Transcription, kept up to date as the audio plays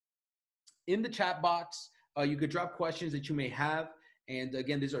in the chat box. You could drop questions that you may have. And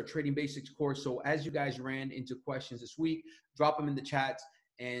again, this is our Trading Basics course. So as you guys ran into questions this week, drop them in the chats.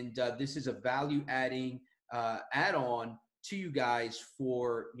 And this is a value-adding add-on to you guys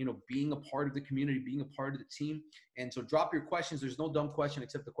for, you know, being a part of the community, being a part of the team. And so drop your questions. There's no dumb question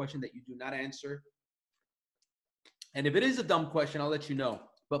except the question that you do not answer. And if it is a dumb question, I'll let you know.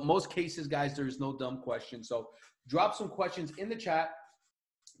 But most cases, guys, there is no dumb question. So drop some questions in the chat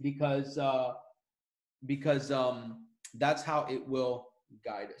because that's how it will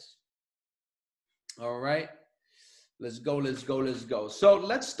guide us. All right. Let's go, let's go, let's go. So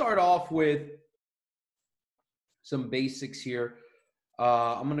let's start off with some basics here.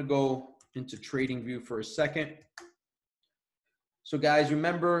 I'm going to go into TradingView for a second. So guys,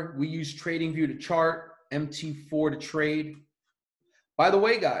 remember, we use TradingView to chart, MT4 to trade. By the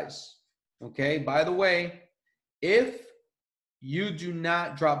way, guys, okay, by the way, if you do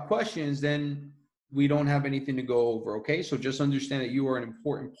not drop questions, then we don't have anything to go over, okay? So just understand that you are an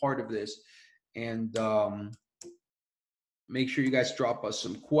important part of this. And make sure you guys drop us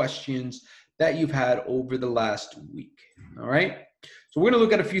some questions that you've had over the last week, all right? So we're gonna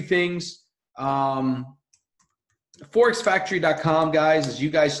look at a few things. ForexFactory.com, guys, as you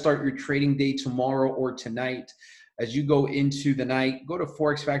guys start your trading day tomorrow or tonight, as you go into the night, go to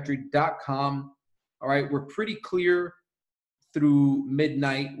ForexFactory.com, all right? We're pretty clear through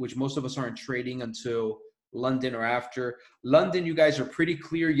midnight, which most of us aren't trading until London or after. London, you guys are pretty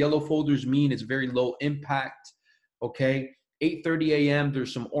clear. Yellow folders mean it's very low impact, okay? 8:30 a.m.,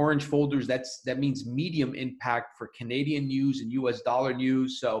 there's some orange folders. That means medium impact for Canadian news and US dollar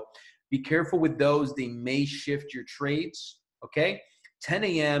news. So be careful with those. They may shift your trades, okay? 10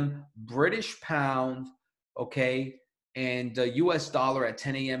 a.m., British pound, okay? And US dollar at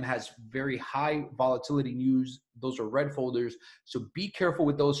 10 a.m. has very high volatility news. Those are red folders. So be careful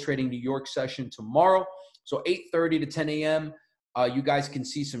with those trading New York session tomorrow. So 8:30 to 10 a.m., you guys can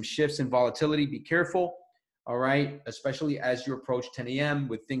see some shifts in volatility. Be careful, all right? Especially as you approach 10 a.m.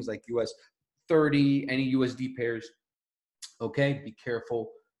 with things like US 30, any USD pairs, okay? Be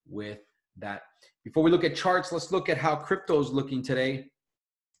careful with that. Before we look at charts, let's look at how crypto is looking today.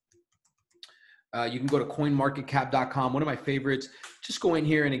 You can go to coinmarketcap.com, one of my favorites. Just go in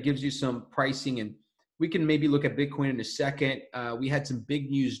here and it gives you some pricing, and we can maybe look at Bitcoin in a second. We had some big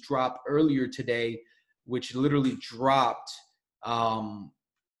news drop earlier today, which literally dropped, dropped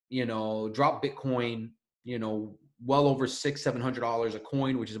Bitcoin, well over $600-700 a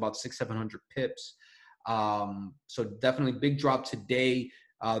coin, which is about 600-700 pips. So definitely big drop today.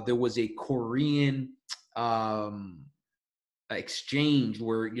 There was a Korean exchange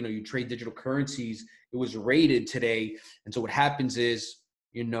where you trade digital currencies. It was raided today, and so what happens is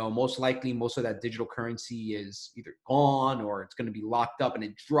most likely most of that digital currency is either gone or it's going to be locked up, and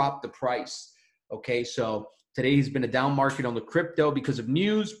it dropped the price. Okay, so today has been a down market on the crypto because of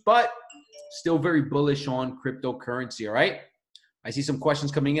news, but still very bullish on cryptocurrency. All right, I see some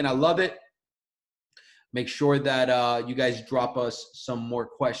questions coming in. I love it. Make sure that you guys drop us some more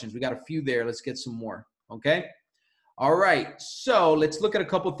questions. We got a few there. Let's get some more. Okay. All right, so let's look at a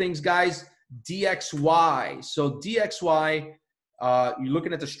couple things, guys. DXY. So DXY, you're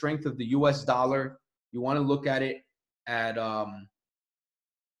looking at the strength of the US dollar. You want to look at it at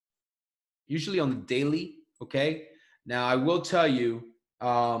usually on the daily, okay? Now, I will tell you,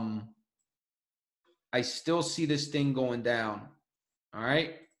 I still see this thing going down, all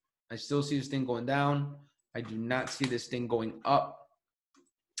right? I still see this thing going down. I do not see this thing going up.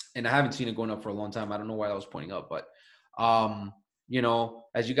 And I haven't seen it going up for a long time. I don't know why I was pointing up, but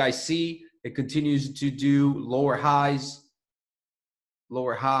as you guys see, it continues to do lower highs,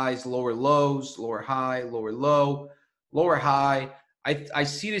 lower lows, lower high, lower low, lower high. I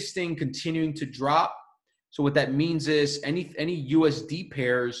see this thing continuing to drop. So what that means is any USD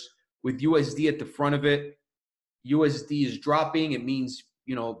pairs with USD at the front of it, USD is dropping. It means,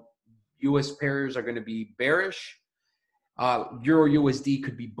 US pairs are going to be bearish. Euro USD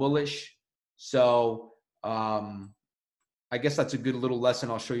could be bullish. So I guess that's a good little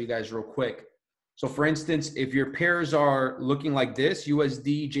lesson I'll show you guys real quick. So for instance, if your pairs are looking like this,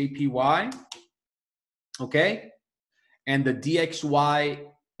 USD JPY, okay, and the DXY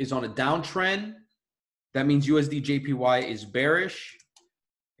is on a downtrend, that means USD JPY is bearish.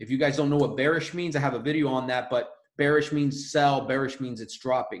 If you guys don't know what bearish means, I have a video on that, but bearish means sell, bearish means it's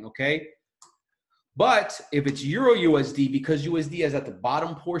dropping, okay? But if it's Euro USD, because USD is at the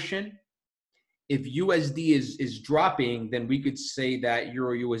bottom portion, if USD is dropping, then we could say that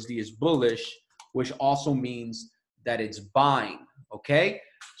Euro USD is bullish, which also means that it's buying, okay?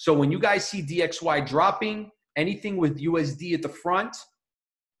 So when you guys see DXY dropping, anything with USD at the front,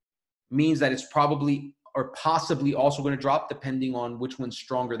 means that it's probably or possibly also going to drop depending on which one's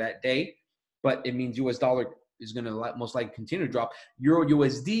stronger that day. But it means US dollar is going to most likely continue to drop. Euro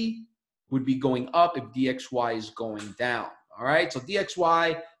USD would be going up if DXY is going down. All right. So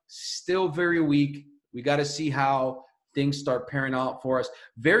DXY still very weak. We got to see how things start pairing out for us.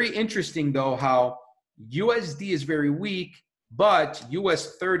 Very interesting though, how USD is very weak, but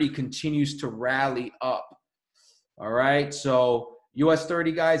US 30 continues to rally up. All right. So US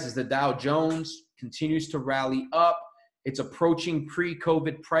 30, guys, is the Dow Jones, continues to rally up. It's approaching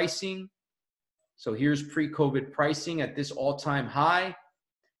pre-COVID pricing. So here's pre-COVID pricing at this all-time high,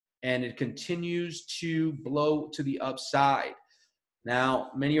 and it continues to blow to the upside.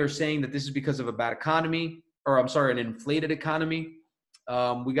 Now, many are saying that this is because of a bad economy, or I'm sorry, an inflated economy.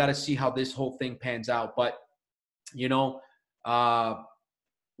 We got to see how this whole thing pans out. But, you know,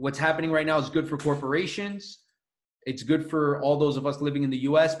 what's happening right now is good for corporations. It's good for all those of us living in the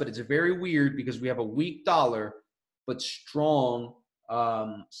US, but it's very weird because we have a weak dollar, but strong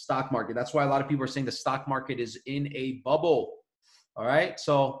stock market. That's why a lot of people are saying the stock market is in a bubble. All right.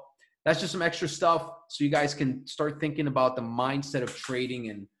 So that's just some extra stuff so you guys can start thinking about the mindset of trading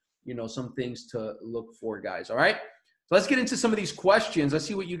and, you know, some things to look for, guys. All right. So let's get into some of these questions. Let's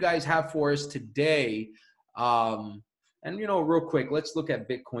see what you guys have for us today. And, you know, real quick, let's look at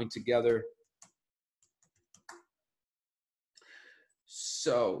Bitcoin together.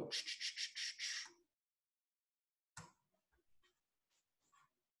 So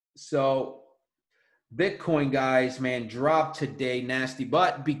Bitcoin, guys, man, dropped today, nasty.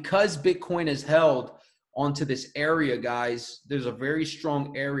 But because Bitcoin is held onto this area, guys, there's a very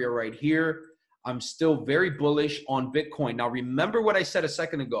strong area right here. I'm still very bullish on Bitcoin. Now, remember what I said a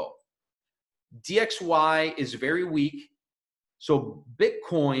second ago. DXY is very weak. So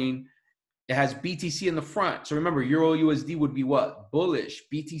Bitcoin, it has BTC in the front. So remember, Euro USD would be what? Bullish.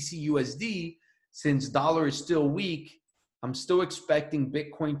 BTC USD, since dollar is still weak, I'm still expecting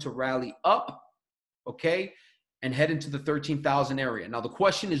Bitcoin to rally up, okay, and head into the 13,000 area. Now, the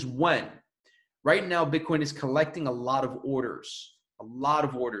question is when. Right now, Bitcoin is collecting a lot of orders,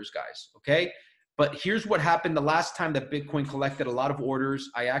 guys, okay? But here's what happened the last time that Bitcoin collected a lot of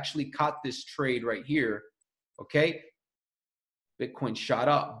orders. I actually caught this trade right here, okay? Bitcoin shot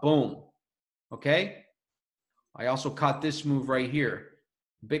up, boom, okay? I also caught this move right here.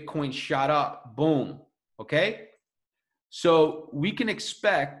 Bitcoin shot up, boom, okay? So we can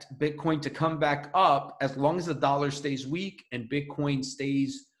expect Bitcoin to come back up as long as the dollar stays weak and Bitcoin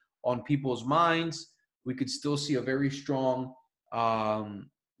stays on people's minds. We could still see a very strong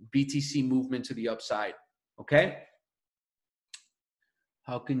BTC movement to the upside, okay?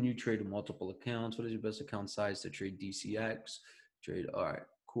 How can you trade multiple accounts? What is your best account size to trade DCX? All right,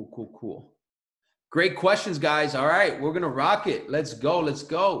 cool. Great questions, guys. All right, we're going to rock it. Let's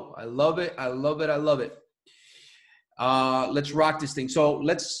go. I love it. Let's rock this thing. So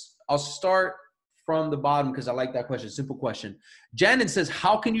I'll start from the bottom because I like that question. Simple question. Janet says,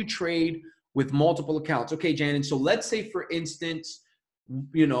 how can you trade with multiple accounts? Okay, Janet. So let's say, for instance,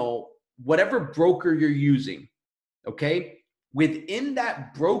 you know, whatever broker you're using, okay, within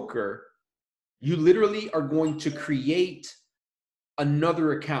that broker, you literally are going to create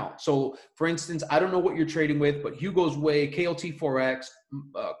another account. So for instance, I don't know what you're trading with, but Hugo's Way, KLT Forex,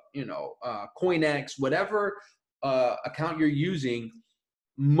 CoinX, whatever account you're using,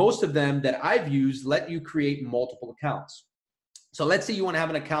 most of them that I've used let you create multiple accounts. So let's say you want to have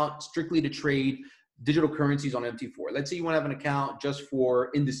an account strictly to trade digital currencies on MT4. Let's say you want to have an account just for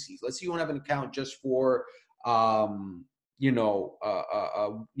indices. Let's say you want to have an account just for, DeLorean.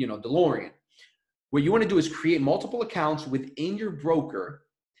 What you want to do is create multiple accounts within your broker.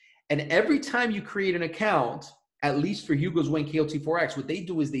 And every time you create an account, at least for Hugo's Way and KLT Forex, what they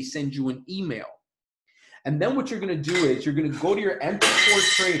do is they send you an email. And then what you're going to do is you're going to go to your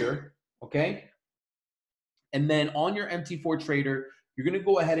MT4 trader, okay? And then on your MT4 trader, you're going to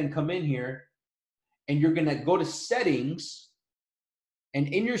go ahead and come in here and you're going to go to settings. And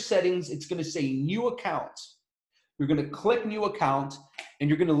in your settings, it's going to say new account. You're going to click new account and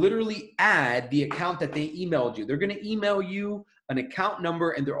you're going to literally add the account that they emailed you. They're going to email you an account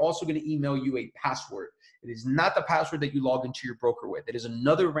number and they're also going to email you a password. It is not the password that you log into your broker with. It is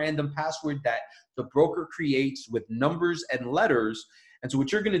another random password that the broker creates with numbers and letters. And so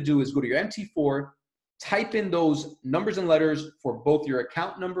what you're going to do is go to your MT4, type in those numbers and letters for both your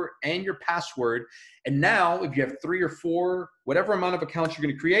account number and your password. And now if you have 3 or 4, whatever amount of accounts you're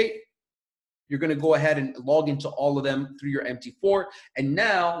going to create, you're going to go ahead and log into all of them through your MT4. And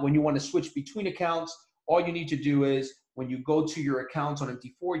now when you want to switch between accounts, all you need to do is when you go to your accounts on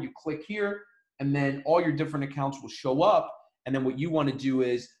MT4, you click here, and then all your different accounts will show up. And then what you want to do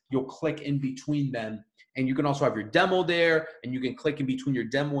is you'll click in between them. And you can also have your demo there, and you can click in between your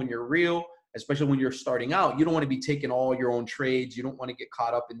demo and your reel, especially when you're starting out. You don't want to be taking all your own trades. You don't want to get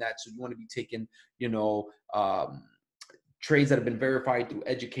caught up in that. So you want to be taking, trades that have been verified through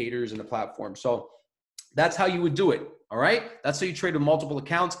educators and the platform. So that's how you would do it. All right. That's how you trade with multiple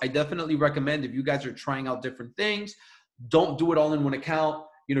accounts. I definitely recommend, if you guys are trying out different things, don't do it all in one account.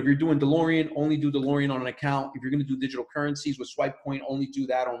 If you're doing DeLorean, only do DeLorean on an account. If you're going to do digital currencies with SwipeCoin, only do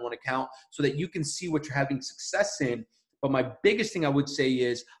that on one account so that you can see what you're having success in. But my biggest thing I would say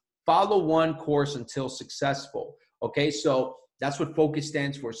is follow one course until successful. Okay. So that's what focus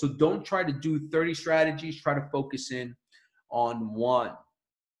stands for. So don't try to do 30 strategies. Try to focus in on one.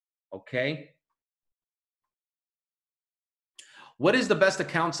 Okay. What is the best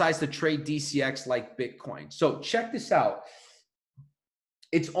account size to trade DCX like Bitcoin? So check this out.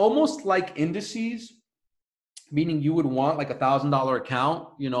 It's almost like indices, meaning you would want like $1,000 account,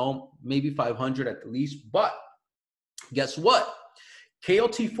 maybe 500 at the least. But guess what?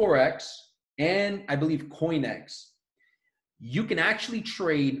 KLT Forex and I believe CoinEx, you can actually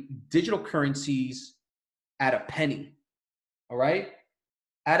trade digital currencies at a penny. All right?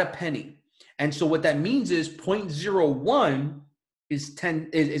 At a penny. And so what that means is 0.01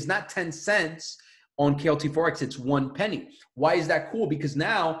 is not 10 cents on KLT Forex, it's 1 penny. Why is that cool? Because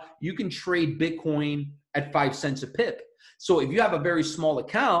now you can trade Bitcoin at 5 cents a pip. So if you have a very small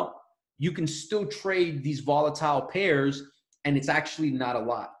account, you can still trade these volatile pairs, and it's actually not a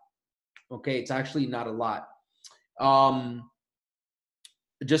lot. Okay, it's actually not a lot.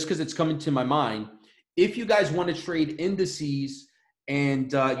 Just because it's coming to my mind, if you guys want to trade indices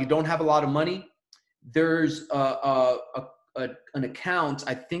and you don't have a lot of money, there's an account,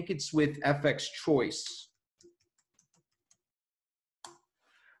 I think it's with FX Choice,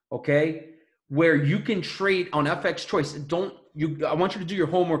 okay, where you can trade on FX Choice. I want you to do your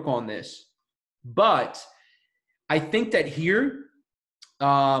homework on this, but I think that here,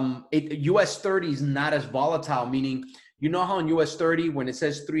 US 30 is not as volatile, meaning, how in US 30, when it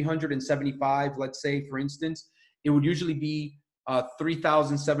says 375, let's say, for instance, it would usually be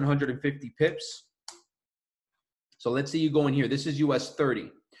 3,750 pips. So let's say you go in here. This is US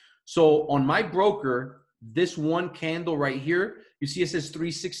 30. So on my broker, this one candle right here, you see it says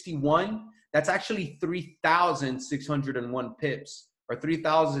 361. That's actually 3,601 pips or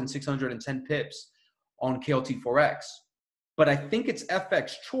 3,610 pips on KLT Forex. But I think it's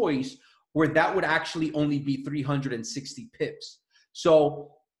FX Choice where that would actually only be 360 pips.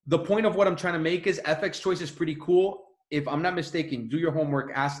 So the point of what I'm trying to make is FX Choice is pretty cool. If I'm not mistaken, do your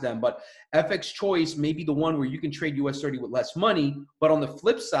homework, ask them. But FX Choice may be the one where you can trade US 30 with less money. But on the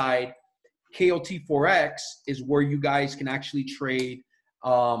flip side, KLT Forex is where you guys can actually trade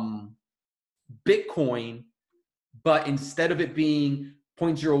Bitcoin. But instead of it being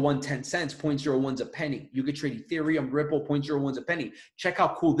 0.01 10 cents, 0.01's a penny. You could trade Ethereum, Ripple, 0.01's a penny. Check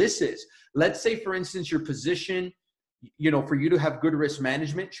how cool this is. Let's say, for instance, your position, for you to have good risk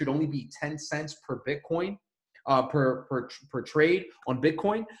management should only be 10 cents per Bitcoin. Per trade on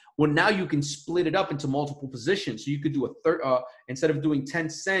Bitcoin. Well, now you can split it up into multiple positions. So you could do instead of doing 10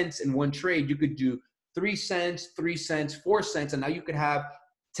 cents in one trade, you could do 3 cents, 3 cents, 4 cents. And now you could have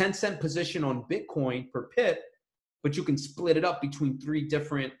 10 cent position on Bitcoin per pip, but you can split it up between three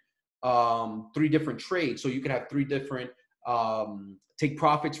different trades. So you could have 3 different take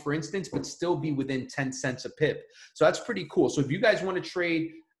profits, for instance, but still be within 10 cents a pip. So that's pretty cool. So if you guys want to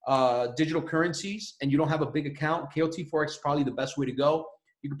trade digital currencies and you don't have a big account, KLT Forex is probably the best way to go.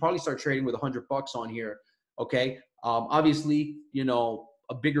 You could probably start trading with $100 on here. Okay. Obviously, a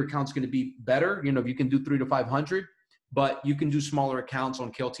bigger account's going to be better. If you can do 300 to 500, but you can do smaller accounts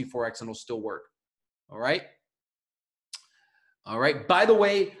on KLT Forex and it'll still work. All right. All right. By the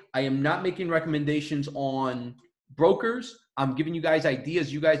way, I am not making recommendations on brokers. I'm giving you guys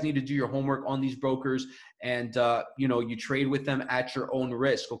ideas. You guys need to do your homework on these brokers and, you trade with them at your own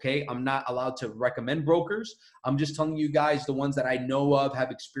risk. Okay. I'm not allowed to recommend brokers. I'm just telling you guys the ones that I know of,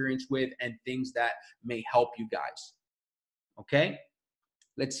 have experience with, and things that may help you guys. Okay.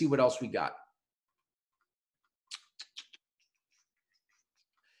 Let's see what else we got.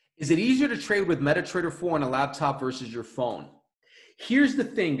 Is it easier to trade with MetaTrader 4 on a laptop versus your phone? Here's the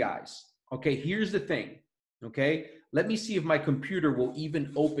thing, guys. Okay. Here's the thing. Okay. Let me see if my computer will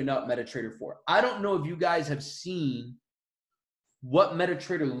even open up MetaTrader 4. I don't know if you guys have seen what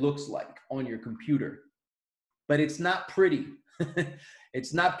MetaTrader looks like on your computer, but it's not pretty.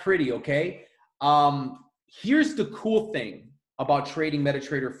 It's not pretty, okay? Here's the cool thing about trading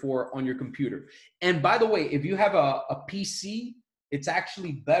MetaTrader 4 on your computer. And by the way, if you have a PC, it's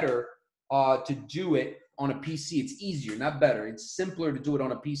actually better to do it on a PC. It's easier, not better. It's simpler to do it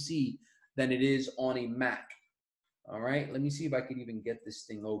on a PC than it is on a Mac. All right, let me see if I can even get this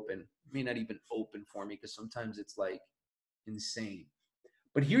thing open. It may not even open for me because sometimes it's like insane.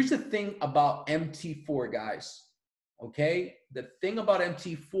 But here's the thing about MT4, guys. Okay, the thing about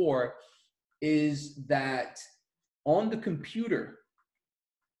MT4 is that on the computer,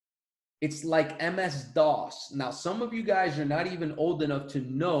 it's like MS-DOS. Now, some of you guys are not even old enough to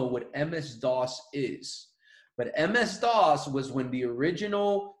know what MS-DOS is. But MS-DOS was when the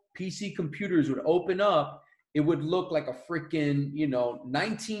original PC computers would open up, it would look like a freaking,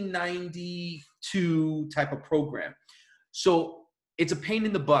 1992 type of program. So it's a pain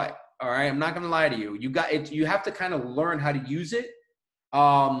in the butt, all right? I'm not gonna lie to you. You have to kind of learn how to use it.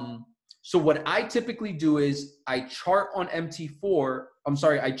 So what I typically do is I chart on MT4,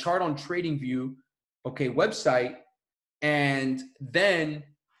 I chart on TradingView, okay, website, and then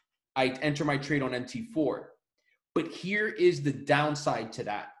I enter my trade on MT4. But here is the downside to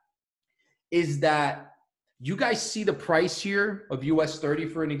that, is that you guys see the price here of US 30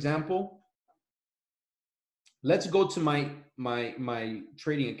 for an example. Let's go to my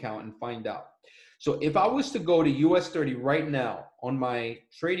trading account and find out. So if I was to go to US 30 right now on my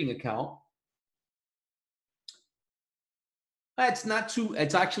trading account,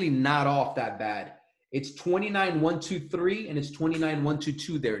 it's actually not off that bad. It's 29,123 and it's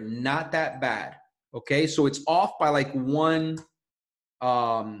 29,122 there. Not that bad. Okay, so it's off by like one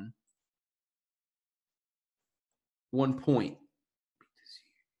point.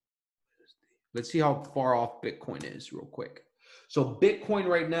 Let's see how far off Bitcoin is real quick. So Bitcoin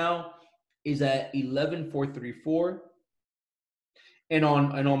right now is at 11,434. And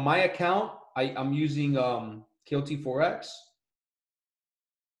on my account, I'm using KLT Forex.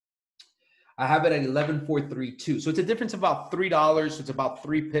 I have it at 11,432. So it's a difference of about $3. So it's about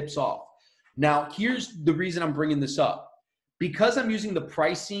 3 pips off. Now, here's the reason I'm bringing this up. Because I'm using the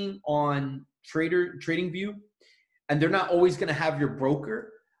pricing on TradingView, and they're not always going to have your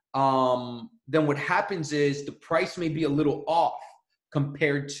broker, then what happens is the price may be a little off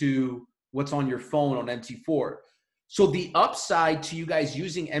compared to what's on your phone on MT4. So the upside to you guys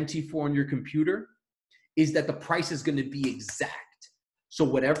using MT4 on your computer is that the price is going to be exact. So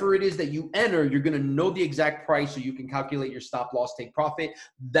whatever it is that you enter, you're going to know the exact price so you can calculate your stop loss, take profit.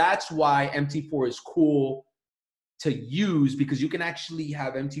 That's why MT4 is cool to use, because you can actually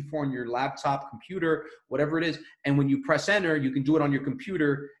have MT4 on your laptop, computer, whatever it is. And when you press enter, you can do it on your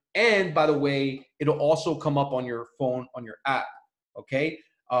computer. And by the way, it'll also come up on your phone, on your app, okay,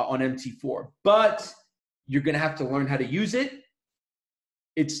 on MT4. But you're going to have to learn how to use it.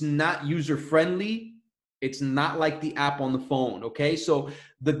 It's not user-friendly. It's not like the app on the phone, okay? So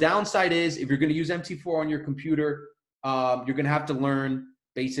the downside is if you're going to use MT4 on your computer, you're going to have to learn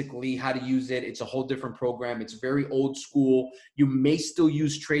basically how to use it. It's a whole different program. It's very old school. You may still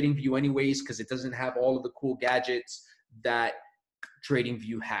use TradingView anyways because it doesn't have all of the cool gadgets that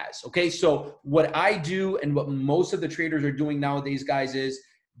TradingView has, okay? So what I do and what most of the traders are doing nowadays, guys, is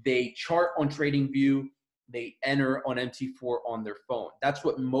they chart on TradingView, they enter on MT4 on their phone. That's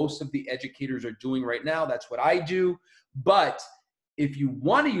what most of the educators are doing right now. That's what I do. But if you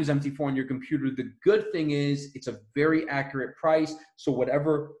want to use MT4 on your computer, the good thing is it's a very accurate price. So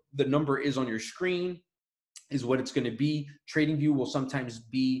whatever the number is on your screen is what it's going to be. TradingView will sometimes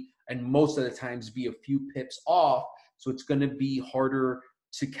be, and most of the times, be a few pips off. So it's going to be harder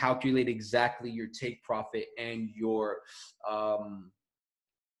to calculate exactly your take profit and your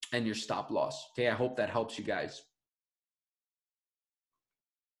stop loss. Okay, I hope that helps you guys.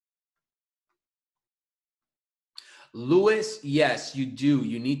 Lewis, yes, you do.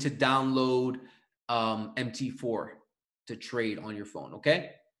 You need to download MT4 to trade on your phone,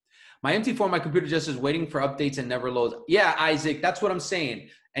 okay? My MT4 on my computer just is waiting for updates and never loads. Yeah, Isaac, that's what I'm saying.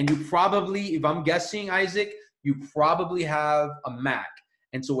 And you probably, if I'm guessing, Isaac, you probably have a Mac.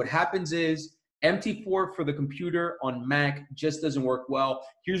 And so what happens is MT4 for the computer on Mac just doesn't work well.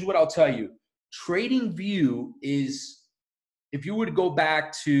 Here's what I'll tell you. TradingView is, if you were to go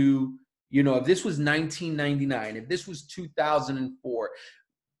back to, if this was 1999, if this was 2004,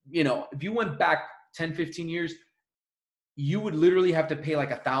 if you went back 10, 15 years, you would literally have to pay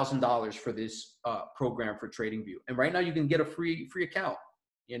like $1,000 for this program for TradingView. And right now you can get a free account.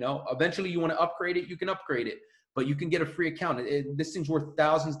 Eventually you want to upgrade it, you can upgrade it, but you can get a free account. This thing's worth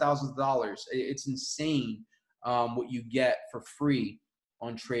thousands of dollars. It's insane what you get for free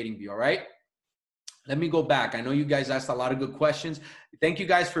on TradingView. All right. Let me go back. I know you guys asked a lot of good questions. Thank you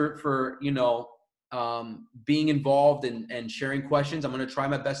guys for being involved and sharing questions. I'm going to try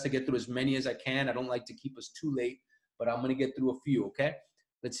my best to get through as many as I can. I don't like to keep us too late, but I'm going to get through a few. Okay.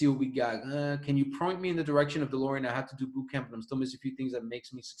 Let's see what we got. Can you point me in the direction of DeLorean? I have to do boot camp, but I'm still missing a few things that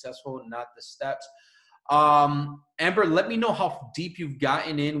makes me successful, not the steps. Amber, let me know how deep you've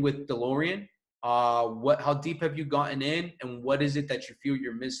gotten in with DeLorean. How deep have you gotten in, and what is it that you feel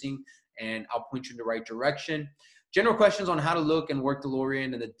you're missing? And I'll point you in the right direction. General questions on how to look and work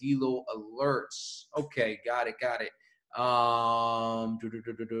DeLorean and the DLO alerts. Okay, got it.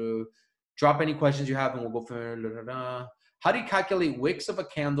 Drop any questions you have, and we'll go for. How do you calculate wicks of a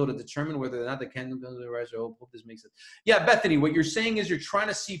candle to determine whether or not the candle goes to rise or hope this makes sense? Yeah, Bethany, what you're saying is you're trying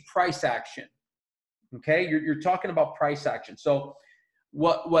to see price action. Okay, you're talking about price action. So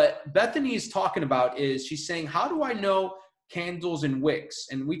what Bethany is talking about is she's saying, how do I know candles and wicks?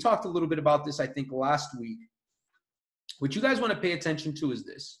 And we talked a little bit about this, I think, last week. What you guys want to pay attention to is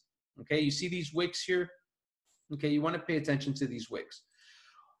this. Okay, you see these wicks here? Okay, you want to pay attention to these wicks.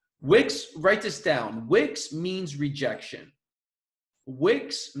 Wicks, write this down. Wicks means rejection.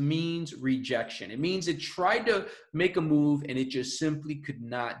 Wicks means rejection. It means it tried to make a move and it just simply could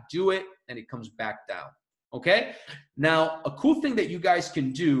not do it, and it comes back down. Okay? Now, a cool thing that you guys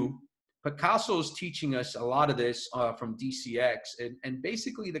can do, Picasso is teaching us a lot of this from DCX, and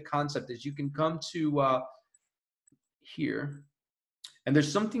basically the concept is you can come to here, and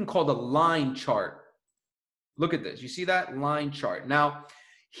there's something called a line chart. Look at this. You see that line chart? Now,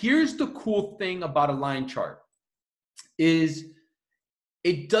 here's the cool thing about a line chart is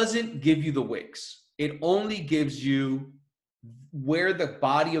it doesn't give you the wicks. It only gives you where the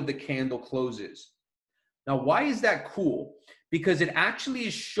body of the candle closes. Now, why is that cool? Because it actually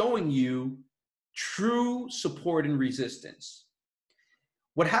is showing you true support and resistance.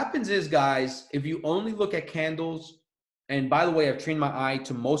 What happens is, guys, if you only look at candles, and by the way, I've trained my eye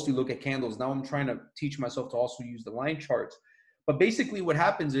to mostly look at candles. Now I'm trying to teach myself to also use the line charts. But basically what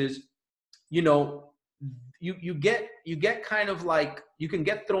happens is, you know, you get kind of like, you can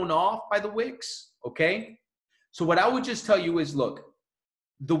get thrown off by the wicks, okay? So what I would just tell you is, look,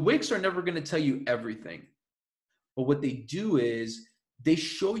 the wicks are never going to tell you everything. But what they do is they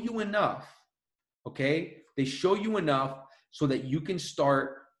show you enough, okay? They show you enough so that you can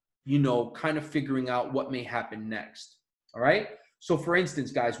start, you know, kind of figuring out what may happen next, all right? So for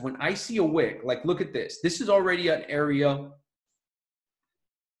instance, guys, when I see a wick, like look at this. This is already an area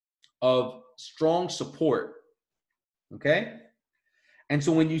of strong support, okay? And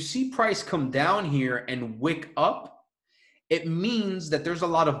so when you see price come down here and wick up, it means that there's a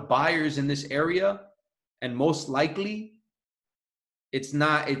lot of buyers in this area, and most likely it's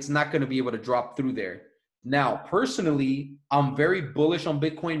not going to be able to drop through there. Now, personally, I'm very bullish on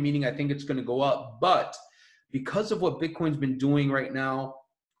Bitcoin, meaning I think it's going to go up, but because of what Bitcoin's been doing right now,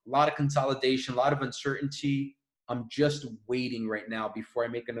 a lot of consolidation, a lot of uncertainty, I'm just waiting right now before I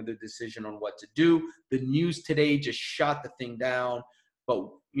make another decision on what to do. The news today just shot the thing down. But,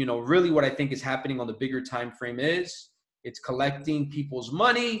 you know, really what I think is happening on the bigger time frame is it's collecting people's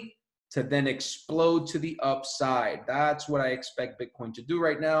money to then explode to the upside. That's what I expect Bitcoin to do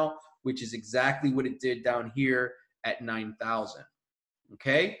right now, which is exactly what it did down here at 9,000.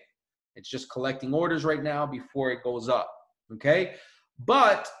 Okay? It's just collecting orders right now before it goes up. Okay?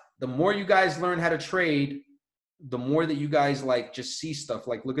 But the more you guys learn how to trade, the more that you guys like just see stuff.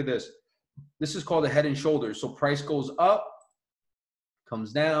 Like, look at this. This is called a head and shoulders. So price goes up,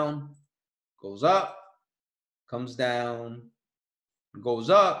 comes down, goes up, comes down, goes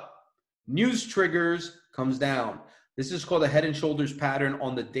up, news triggers, comes down. This is called a head and shoulders pattern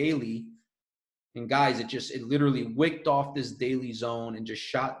on the daily. And guys, it literally wicked off this daily zone and just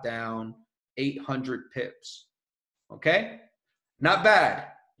shot down 800 pips. Okay? Not bad.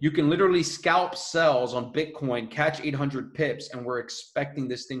 You can literally scalp sells on Bitcoin, catch 800 pips, and we're expecting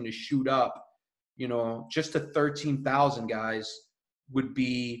this thing to shoot up, you know, just to 13,000, guys, would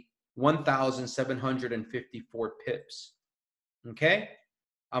be 1,754 pips. Okay?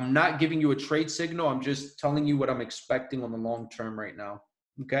 I'm not giving you a trade signal. I'm just telling you what I'm expecting on the long term right now.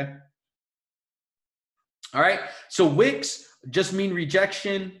 Okay? All right? So wicks just mean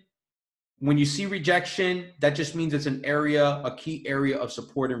rejection. When you see rejection, that just means it's an area, a key area of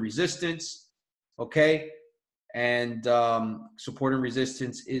support and resistance, okay? And support and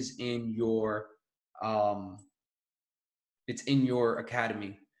resistance is in your, it's in your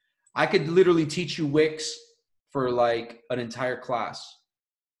academy. I could literally teach you wicks for like an entire class.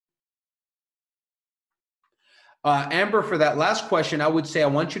 Amber, for that last question, I would say I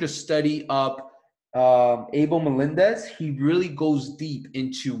want you to study up Abel Melendez. He really goes deep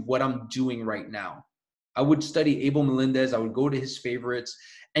into what I'm doing right now. I would study Abel Melendez. I would go to his favorites.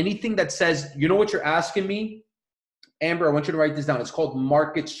 Anything that says, you know what you're asking me? Amber, I want you to write this down. It's called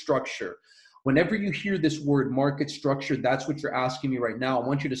market structure. Whenever you hear this word market structure, that's what you're asking me right now. I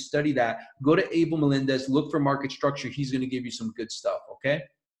want you to study that. Go to Abel Melendez, look for market structure. He's going to give you some good stuff, okay?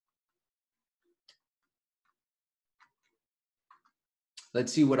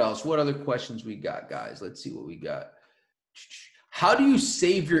 Let's see what else. What other questions we got, guys? Let's see what we got. How do you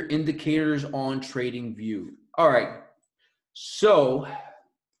save your indicators on TradingView? All right. So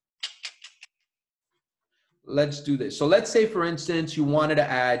let's do this. So let's say, for instance, you wanted to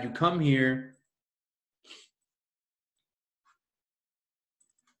add, you come here.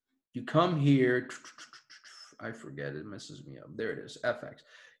 You come here. I forget, it messes me up. There it is, FX.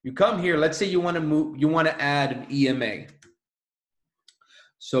 You come here, let's say you want to move, you want to add an EMA.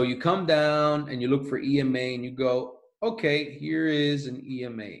 So you come down and you look for EMA and you go, okay, here is an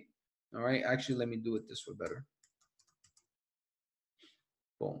EMA. All right, actually, let me do it this way better.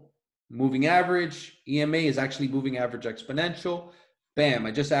 Boom. Moving average, EMA is actually moving average exponential. Bam,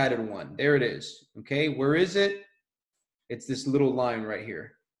 I just added one. There it is. Okay, where is it? It's this little line right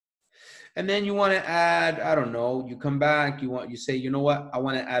here. And then you want to add, I don't know, you come back, you say, you know what? I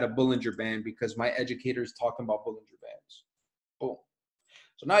want to add a Bollinger Band because my educator is talking about Bollinger Bands. Boom.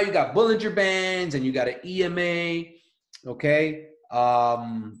 So now you got Bollinger Bands and you got an EMA, okay?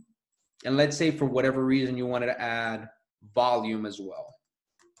 And let's say for whatever reason you wanted to add volume as well.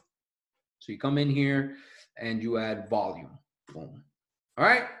 So you come in here and you add volume. Boom. All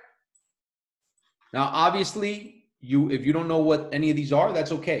right. Now, obviously, if you don't know what any of these are,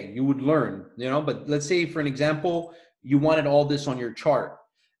 that's okay. You would learn, you know, but let's say for an example, you wanted all this on your chart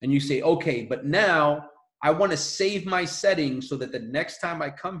and you say, okay, but now I want to save my settings so that the next time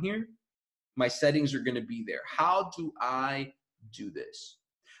I come here, my settings are going to be there. How do I do this?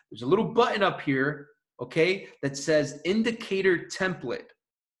 There's a little button up here, okay, that says indicator template.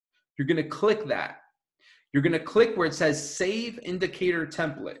 You're going to click that. You're going to click where it says save indicator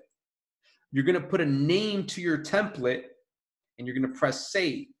template. You're going to put a name to your template and you're going to press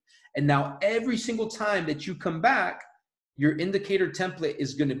save. And now every single time that you come back, your indicator template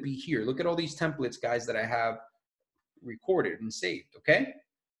is going to be here. Look at all these templates, guys, that I have recorded and saved, okay?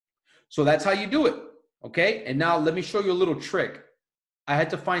 So that's how you do it, okay? And now let me show you a little trick. I had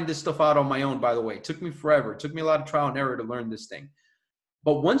to find this stuff out on my own, by the way. It took me forever. It took me a lot of trial and error to learn this thing.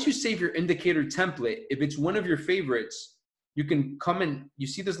 But once you save your indicator template, if it's one of your favorites, you can come in, you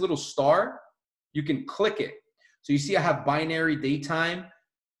see this little star, you can click it. So you see I have binary daytime,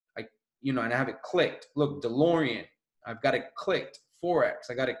 and I have it clicked. Look, DeLorean, I've got it clicked. Forex,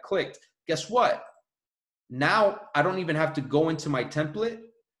 I got it clicked. Guess what? Now I don't even have to go into my template.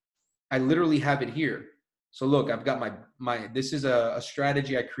 I literally have it here. So look, I've got this is a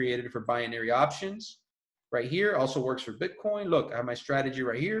strategy I created for binary options right here. Also works for Bitcoin. Look, I have my strategy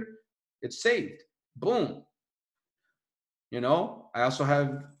right here. It's saved. Boom. I also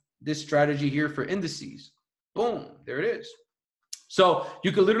have this strategy here for indices. Boom, there it is. So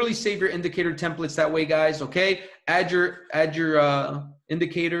you can literally save your indicator templates that way, guys, okay? Add your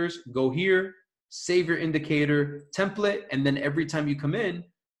indicators, go here, save your indicator template, and then every time you come in,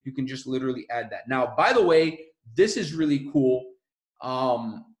 you can just literally add that. Now, by the way, this is really cool.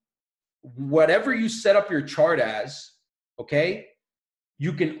 Whatever you set up your chart as, okay,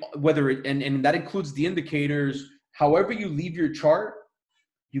 you can, and that includes the indicators, however you leave your chart,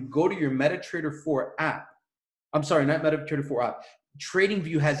 you go to your MetaTrader 4 app. I'm sorry, not MetaTrader 4 app.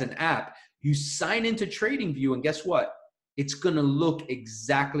 TradingView has an app. You sign into TradingView, and guess what? It's going to look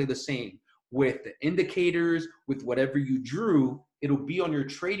exactly the same with the indicators, with whatever you drew. It'll be on your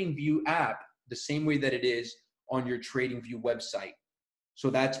TradingView app the same way that it is on your TradingView website. So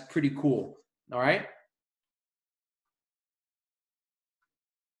that's pretty cool. All right.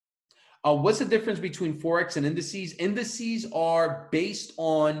 What's the difference between Forex and indices? Indices are based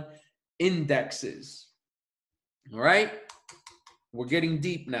on indexes. All right. We're getting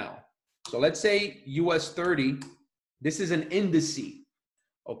deep now. So let's say US 30. This is an indice.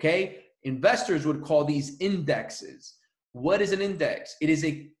 Okay. Investors would call these indexes. What is an index?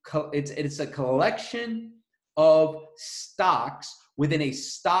 It's a collection of stocks within a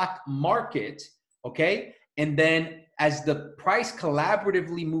stock market. Okay. And then as the price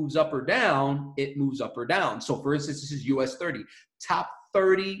collaboratively moves up or down, it moves up or down. So for instance, this is US 30, top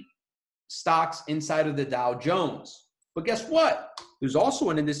 30 stocks inside of the Dow Jones. But guess what? There's also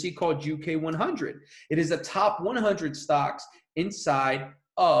an index called UK 100. It is the top 100 stocks inside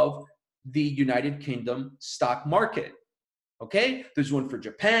of the United Kingdom stock market. Okay? There's one for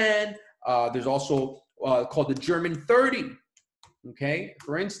Japan. There's also called the German 30. Okay?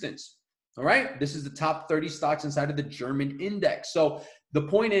 For instance. All right, this is the top 30 stocks inside of the German index. So the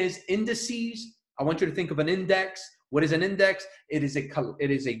point is indices. I want you to think of an index. What is an index? It is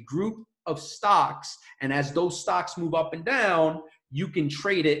a group of stocks. And as those stocks move up and down, you can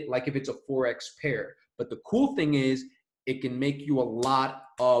trade it like if it's a Forex pair. But the cool thing is it can make you a lot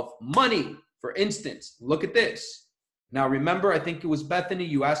of money. For instance, look at this. Now, remember, I think it was Bethany,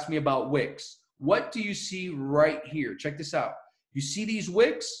 you asked me about wicks. What do you see right here? Check this out. You see these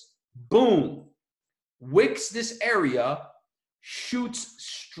wicks? Boom. Wicks, this area shoots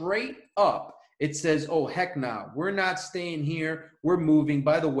straight up. It says, oh, heck no, we're not staying here. We're moving.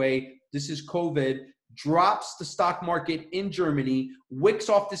 By the way, this is COVID. Drops the stock market in Germany. Wicks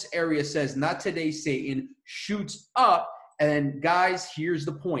off this area, says, not today, Satan. Shoots up. And guys, here's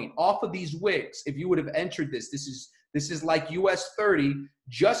the point. Off of these wicks, if you would have entered this is like US 30,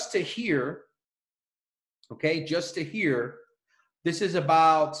 just to here, okay, just to here, this is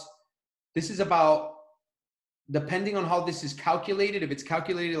about, depending on how this is calculated, if it's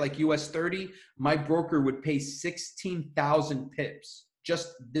calculated like US 30, my broker would pay 16,000 pips.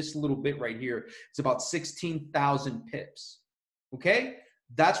 Just this little bit right here, it's about 16,000 pips, okay?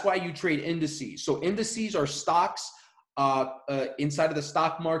 That's why you trade indices. So indices are stocks inside of the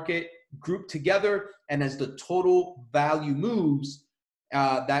stock market grouped together, and as the total value moves,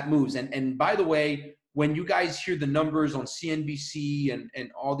 that moves. And by the way, when you guys hear the numbers on CNBC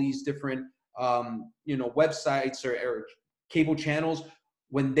and all these different websites or cable channels,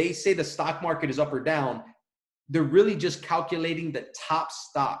 when they say the stock market is up or down, they're really just calculating the top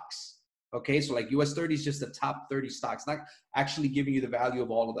stocks. Okay, so like US 30 is just the top 30 stocks, not actually giving you the value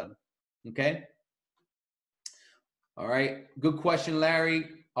of all of them. Okay. All right. Good question, Larry.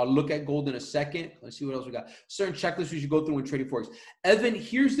 I'll look at gold in a second. Let's see what else we got. Certain checklists we should go through when trading Forex. Evan,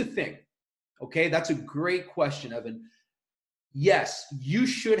 here's the thing. Okay, that's a great question, Evan. Yes, you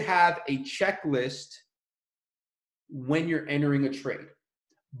should have a checklist when you're entering a trade,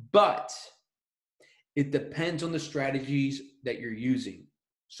 but it depends on the strategies that you're using.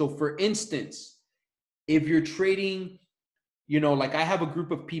 So for instance, if you're trading, like I have a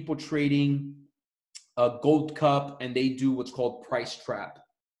group of people trading a gold cup, and they do what's called price trap.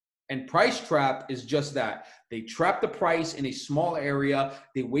 And price trap is just that. They trap the price in a small area.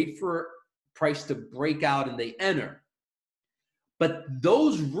 They wait for price to break out and they enter. But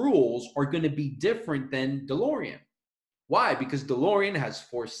those rules are going to be different than DeLorean. Why? Because DeLorean has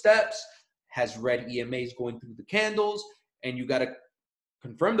 4 steps, has red EMAs going through the candles, and you got to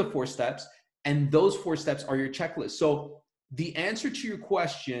confirm the 4 steps. And those 4 steps are your checklist. So the answer to your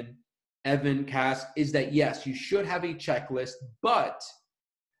question, Evan Cass, is that yes, you should have a checklist, but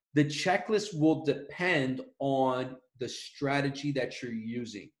the checklist will depend on the strategy that you're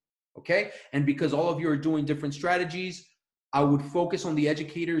using, okay? And because all of you are doing different strategies, I would focus on the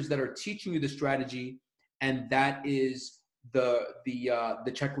educators that are teaching you the strategy, and that is the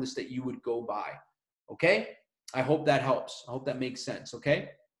checklist that you would go by, okay? I hope that helps. I hope that makes sense, okay?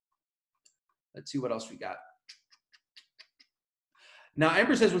 Let's see what else we got. Now,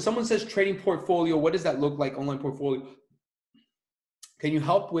 Amber says, when someone says trading portfolio, what does that look like, online portfolio? Can you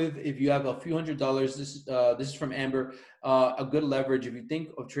help with, if you have a few $100s, this is from Amber, a good leverage if you think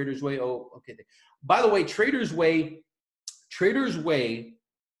of Trader's Way? Oh, okay. By the way, Trader's Way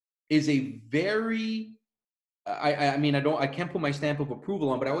is a very, I can't put my stamp of approval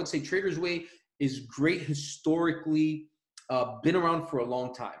on, but I would say Trader's Way is great historically, been around for a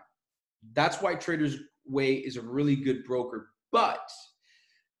long time. That's why Trader's Way is a really good broker. But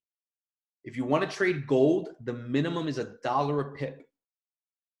if you want to trade gold, the minimum is $1 a pip.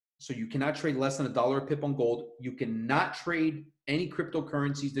 So you cannot trade less than $1 a pip on gold. You cannot trade any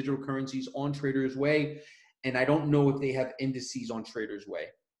cryptocurrencies, digital currencies on Trader's Way. And I don't know if they have indices on Trader's Way.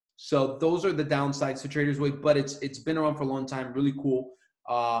 So those are the downsides to Trader's Way, but it's been around for a long time, really cool.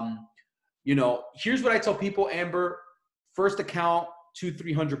 Here's what I tell people, Amber: first account,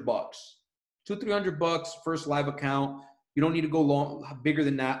 $200-300. $200-300, first live account. You don't need to go bigger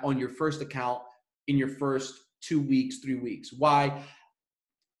than that on your first account in your first 2 weeks, 3 weeks. Why?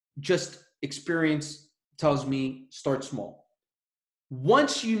 Just experience tells me start small.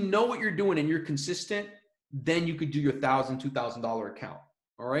 Once you know what you're doing and you're consistent, then you could do your $1,000, $2,000 account,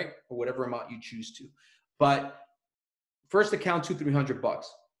 all right? Or whatever amount you choose to. But first account, $200-300.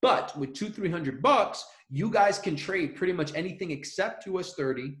 But with $200-300, you guys can trade pretty much anything except US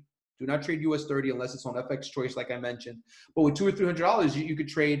 30. Do not trade US 30 unless it's on FX Choice, like I mentioned. But with $200 or $300, you could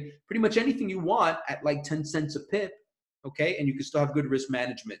trade pretty much anything you want at like 10 cents a pip, okay? And you can still have good risk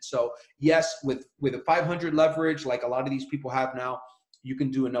management. So yes, with a 500 leverage, like a lot of these people have now, you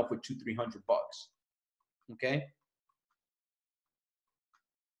can do enough with $200-300, okay?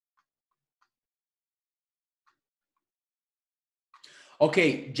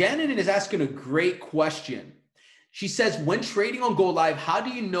 Okay, Janet is asking a great question. She says, when trading on Go Live, how do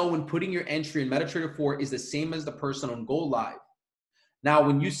you know when putting your entry in MetaTrader 4 is the same as the person on Go Live? Now,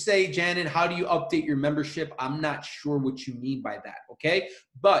 when you say, Janet, how do you update your membership? I'm not sure what you mean by that, okay?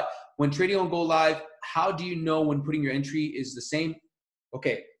 But when trading on Go Live, how do you know when putting your entry is the same?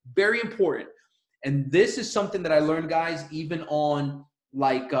 Okay, very important. And this is something that I learned, guys, even on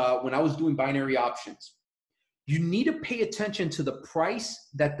like when I was doing binary options. You need to pay attention to the price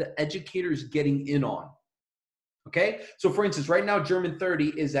that the educator is getting in on. Okay, so for instance, right now, German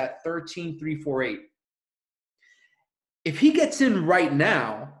 30 is at 13,348. If he gets in right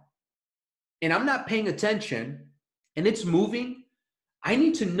now and I'm not paying attention and it's moving, I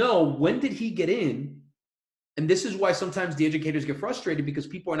need to know when did he get in. And this is why sometimes the educators get frustrated because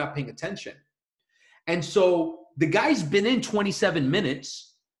people are not paying attention. And so the guy's been in 27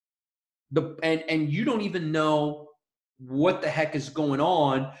 minutes and you don't even know what the heck is going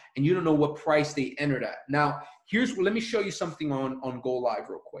on, and you don't know what price they entered at. Now, let me show you something on Go Live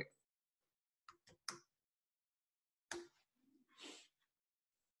real quick.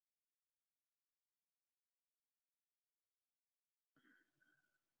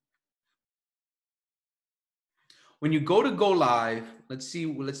 When you go to Go Live, let's see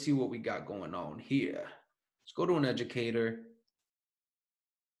what we got going on here. Let's go to an educator.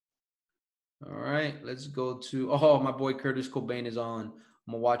 All right, let's go to, oh, my boy Curtis Cobain is on.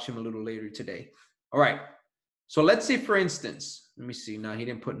 I'm gonna watch him a little later today. All right, so let's say, for instance, let me see. Now, he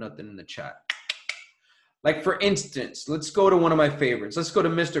didn't put nothing in the chat. Like, for instance, let's go to one of my favorites. Let's go to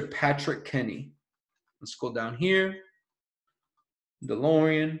Mr. Patrick Kenny. Let's go down here.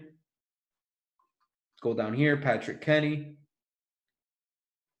 DeLorean. Let's go down here, Patrick Kenny.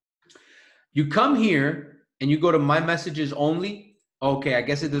 You come here and you go to My Messages Only. Okay, I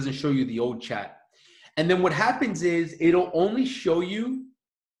guess it doesn't show you the old chat. And then what happens is it'll only show you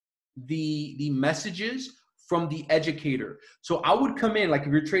the messages from the educator. So I would come in, like if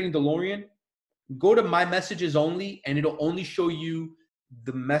you're trading DeLorean, go to My Messages Only, and it'll only show you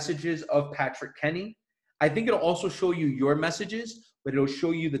the messages of Patrick Kenny. I think it'll also show you your messages, but it'll show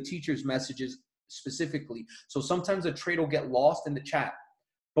you the teacher's messages specifically. So sometimes a trade will get lost in the chat.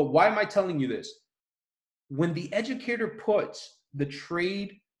 But why am I telling you this? When the educator puts the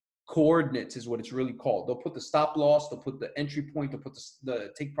trade coordinates, is what it's really called. They'll put the stop loss, they'll put the entry point, they'll put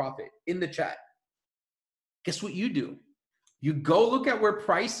the take profit in the chat. Guess what you do? You go look at where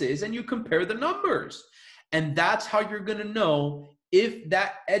price is and you compare the numbers. And that's how you're going to know if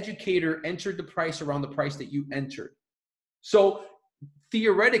that educator entered the price around the price that you entered. So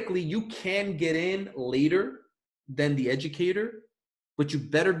theoretically, you can get in later than the educator, but you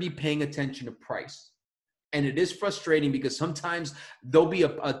better be paying attention to price. And it is frustrating because sometimes there'll be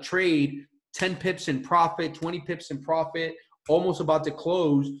a trade, 10 pips in profit, 20 pips in profit, almost about to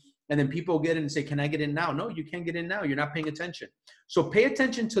close. And then people get in and say, can I get in now? No, you can't get in now. You're not paying attention. So pay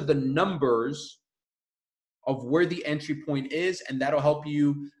attention to the numbers of where the entry point is, and that'll help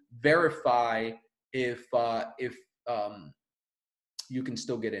you verify if you can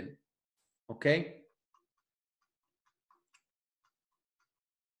still get in. Okay?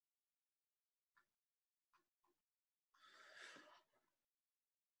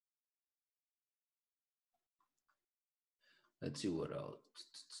 Let's see what else.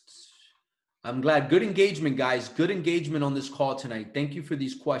 I'm glad. Good engagement, guys. Good engagement on this call tonight. Thank you for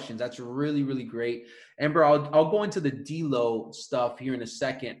these questions. That's really, really great. Amber, I'll go into the DLO stuff here in a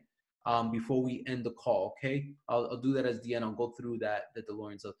second before we end the call, okay? I'll do that as the end. I'll go through that, the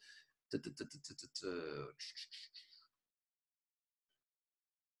DeLorean stuff.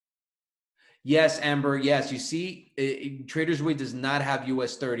 Yes, Amber. Yes, you see, Trader's Way does not have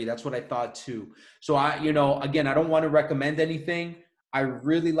US 30. That's what I thought too. So again, I don't want to recommend anything. I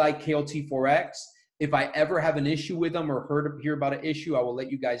really like KLT4X. If I ever have an issue with them or hear about an issue, I will let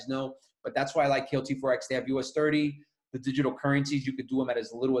you guys know. But that's why I like KLT4X. They have US 30. The digital currencies, you could do them at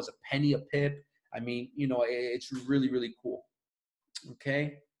as little as a penny a pip. I mean, it's really, really cool.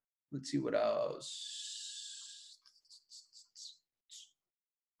 Okay, let's see what else.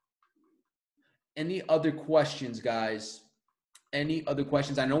 Any other questions, guys? Any other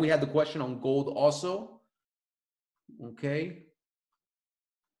questions? I know we had the question on gold also. Okay.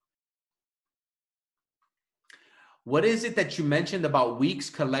 What is it that you mentioned about weeks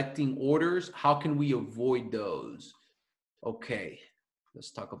collecting orders? How can we avoid those? Okay,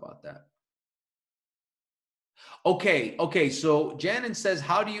 let's talk about that. Okay, so Janin says,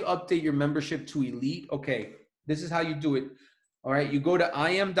 how do you update your membership to Elite? Okay, this is how you do it. All right, you go to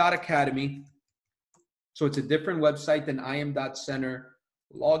im.academy. So it's a different website than im.center.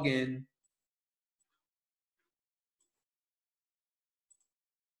 Log in.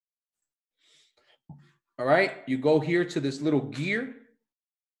 All right, you go here to this little gear,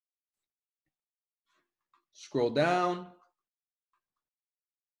 scroll down,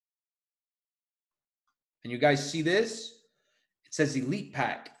 and you guys see this? It says Elite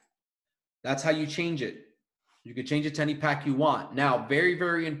Pack. That's how you change it. You can change it to any pack you want. Now, very,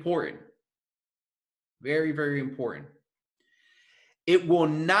 very important. Very, very important. It will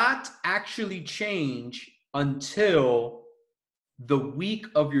not actually change until the week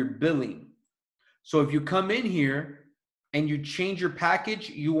of your billing. So if you come in here and you change your package,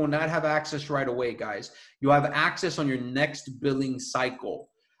 you will not have access right away, guys. You'll have access on your next billing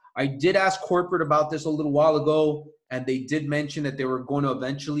cycle. I did ask corporate about this a little while ago, and they did mention that they were going to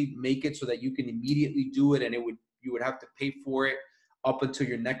eventually make it so that you can immediately do it, and you would have to pay for it up until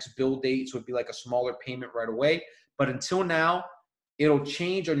your next bill date. So it'd be like a smaller payment right away. But until now, it'll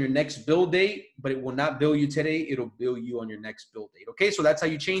change on your next bill date, but it will not bill you today. It'll bill you on your next bill date. Okay, so that's how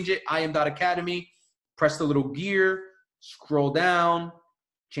you change it. IM.Academy. Press the little gear, scroll down,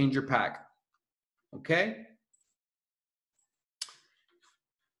 change your pack. Okay?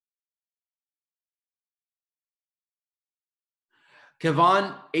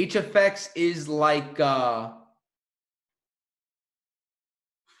 Kevon, HFX is like, all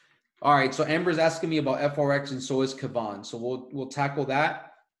right, so Amber's asking me about FRX and so is Kevon. So we'll tackle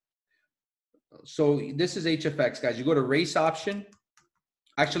that. So this is HFX, guys. You go to race option.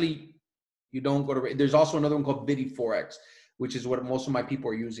 Actually, you don't go to, there's also another one called Biddy Forex, which is what most of my people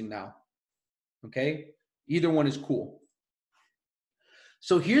are using now. Okay? Either one is cool.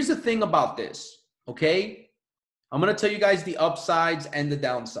 So here's the thing about this, okay? I'm going to tell you guys the upsides and the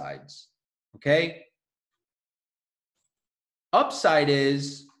downsides, okay? Upside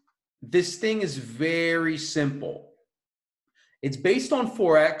is this thing is very simple. It's based on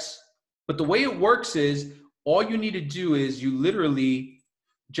Forex, but the way it works is all you need to do is you literally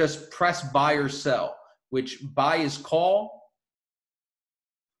just press buy or sell, which buy is call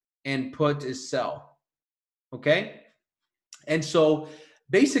and put is sell, okay? And so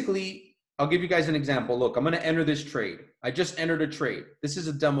basically, I'll give you guys an example. Look, I'm going to enter this trade. I just entered a trade. This is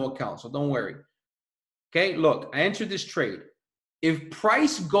a demo account, so don't worry. Okay, look, I entered this trade. If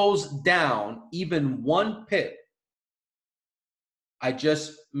price goes down even 1 pip, I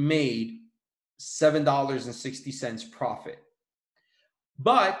just made $7.60 profit.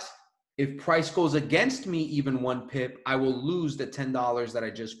 But if price goes against me even 1 pip, I will lose the $10 that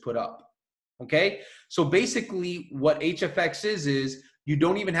I just put up. Okay, so basically what HFX is you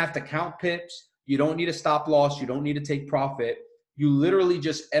don't even have to count pips. You don't need a stop loss. You don't need to take profit. You literally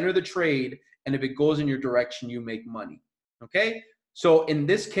just enter the trade, and if it goes in your direction, you make money. Okay, so in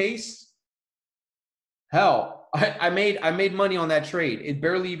this case, hell, I made money on that trade. It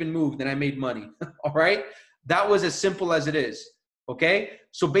barely even moved, and I made money. All right, that was as simple as it is. Okay,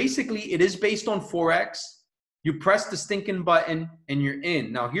 so basically, it is based on Forex. You press the stinking button, and you're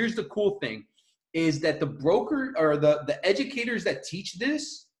in. Now, here's the cool thing. Is that the broker or the educators that teach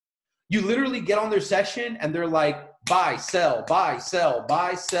this, you literally get on their session and they're like, buy, sell, buy, sell,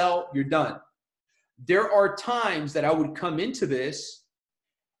 buy, sell, you're done. There are times that I would come into this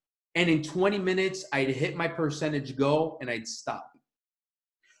and in 20 minutes, I'd hit my percentage go and I'd stop.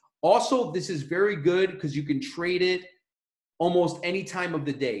 Also, this is very good because you can trade it almost any time of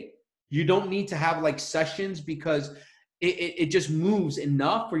the day. You don't need to have like sessions because it just moves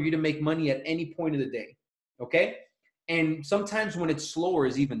enough for you to make money at any point of the day, okay? And sometimes when it's slower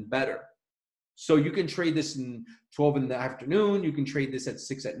is even better. So you can trade this in 12 in the afternoon. You can trade this at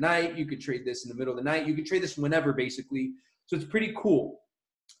 6 at night. You could trade this in the middle of the night. You can trade this whenever, basically. So it's pretty cool.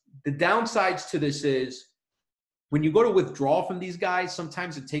 The downsides to this is when you go to withdraw from these guys,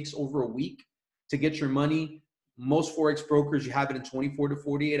 sometimes it takes over a week to get your money. Most Forex brokers, you have it in 24 to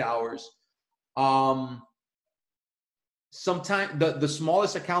 48 hours. Sometimes the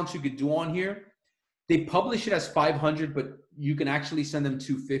smallest accounts you could do on here, they publish it as 500, but you can actually send them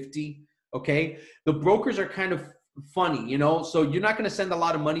 250. Okay. The brokers are kind of funny, you know, so you're not going to send a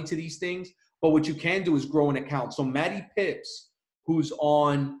lot of money to these things, but what you can do is grow an account. So Matty Pips, who's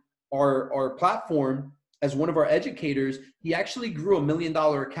on our platform as one of our educators, he actually grew $1 million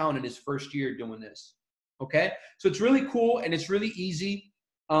account in his first year doing this. Okay. So it's really cool and it's really easy.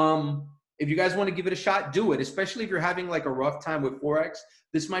 If you guys want to give it a shot, do it, especially if you're having like a rough time with Forex.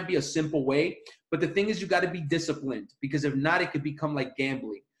 This might be a simple way, but the thing is you got to be disciplined because if not, it could become like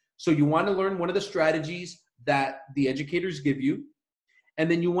gambling. So you want to learn one of the strategies that the educators give you,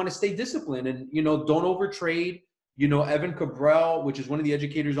 and then you want to stay disciplined and, you know, don't overtrade. You know, Evan Cabral, which is one of the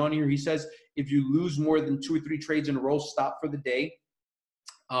educators on here, he says, if you lose more than 2 or 3 trades in a row, stop for the day.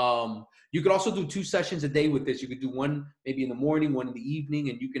 You could also do 2 sessions a day with this. You could do one maybe in the morning, one in the evening,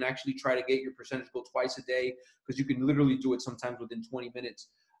 and you can actually try to get your percentage goal twice a day because you can literally do it sometimes within 20 minutes.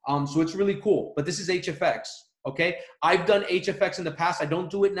 So it's really cool. But this is HFX, okay? I've done HFX in the past. I don't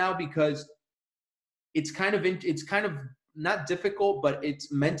do it now because it's kind of not difficult, but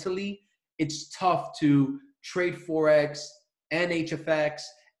it's mentally, it's tough to trade Forex and HFX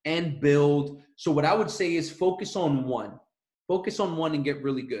and build. So what I would say is focus on one. Focus on one and get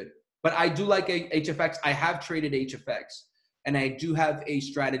really good. But I do like HFX. I have traded HFX, and I do have a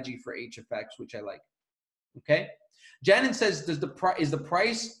strategy for HFX, which I like. Okay. Janet says, is the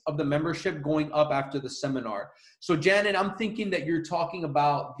price of the membership going up after the seminar? So Janet, I'm thinking that you're talking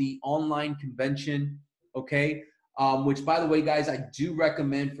about the online convention, okay? Which, by the way, guys, I do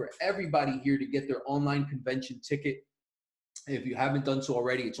recommend for everybody here to get their online convention ticket. If you haven't done so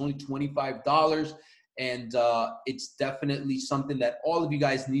already, it's only $25. And it's definitely something that all of you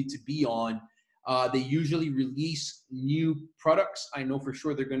guys need to be on. They usually release new products. I know for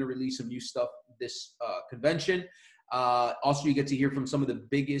sure they're going to release some new stuff this convention. Also, you get to hear from some of the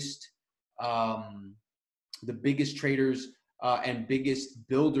biggest traders and biggest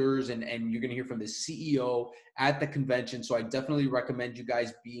builders, and you're going to hear from the CEO at the convention. So I definitely recommend you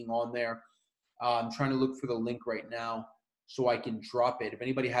guys being on there. I'm trying to look for the link right now so I can drop it. If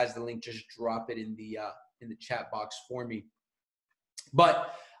anybody has the link, just drop it in the chat box for me.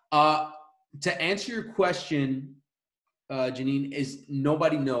 But to answer your question, Janine, is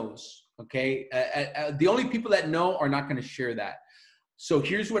nobody knows, okay? The only people that know are not going to share that. So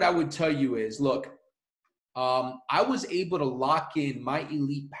here's what I would tell you is, look, I was able to lock in my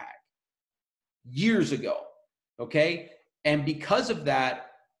Elite Pack years ago, okay? And because of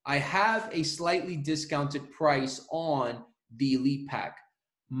that, I have a slightly discounted price on the Elite Pack.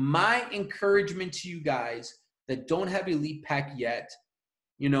 My encouragement to you guys that don't have Elite Pack yet,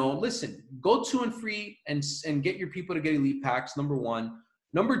 listen, go to and free and get your people to get Elite Packs, number one.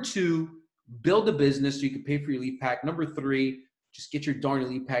 Number two, build a business so you can pay for your Elite Pack. Number three, just get your darn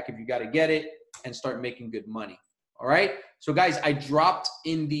Elite Pack if you got to get it and start making good money. All right. So guys, I dropped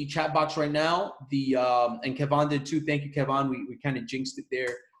in the chat box right now, and Kevon did too. Thank you, Kevon. We kind of jinxed it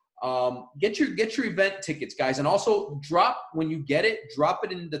there. Get your event tickets, guys. And also when you get it, drop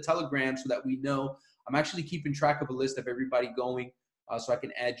it in the Telegram so that we know. I'm actually keeping track of a list of everybody going so I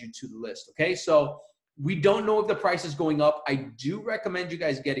can add you to the list. Okay. So we don't know if the price is going up. I do recommend you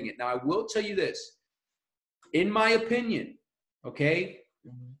guys getting it. Now I will tell you this, in my opinion, okay,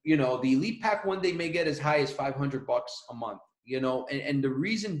 the Elite Pack one day may get as high as $500 a month, and the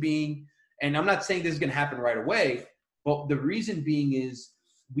reason being, and I'm not saying this is going to happen right away, but the reason being is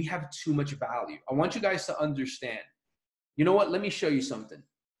we have too much value. I want you guys to understand. You know what? Let me show you something.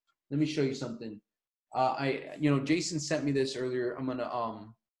 Jason sent me this earlier. I'm going to,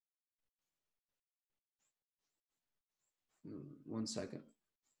 one second.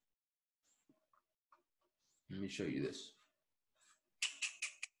 Let me show you this.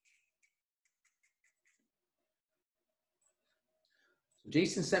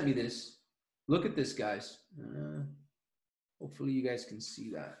 Jason sent me this. Look at this, guys. Hopefully you guys can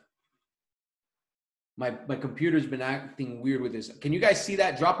see that. My computer's been acting weird with this. Can you guys see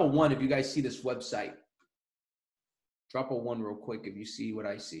that? Drop a 1 if you guys see this website. Drop a 1 real quick if you see what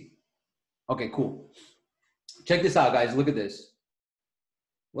I see. Okay, cool. Check this out, guys. Look at this.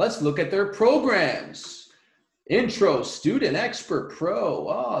 Let's look at their programs. Intro, Student, Expert, Pro.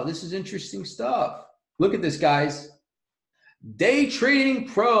 Oh, this is interesting stuff. Look at this, guys. Day Trading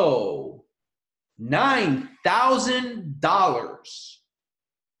Pro, $9,000.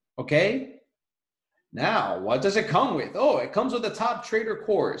 Okay. Now, what does it come with? Oh, it comes with a top trader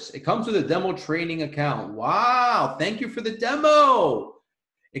course. It comes with a demo training account. Wow. Thank you for the demo.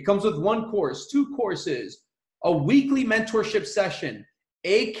 It comes with 1 course, 2 courses, a weekly mentorship session,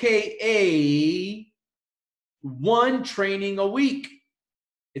 AKA 1 training a week.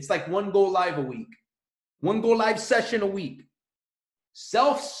 It's like 1 go live a week, 1 go live session a week.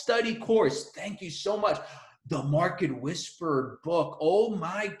 Self-study course. Thank you so much. The Market Whisperer book. Oh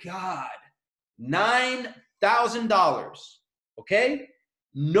my God. $9,000. Okay.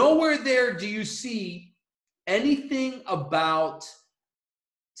 Nowhere there do you see anything about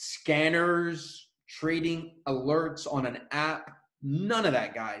scanners, trading alerts on an app. None of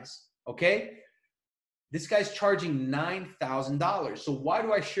that, guys. Okay. This guy's charging $9,000. So why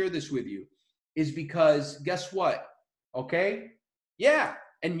do I share this with you? Is because guess what? Okay. Yeah.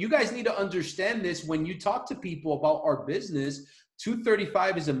 And you guys need to understand this when you talk to people about our business.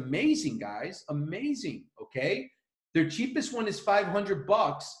 $235 is amazing, guys. Amazing. Okay. Their cheapest one is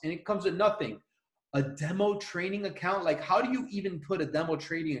 $500 and it comes with nothing. A demo trading account? Like, how do you even put a demo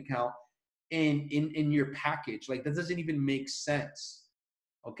trading account in your package? Like, that doesn't even make sense.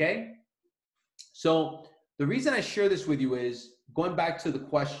 Okay? So the reason I share this with you is, going back to the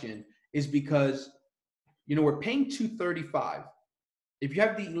question, is because, you know, we're paying $235. If you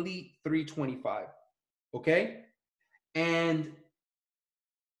have the Elite, $325. Okay? And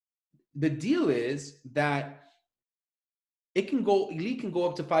the deal is that Elite can go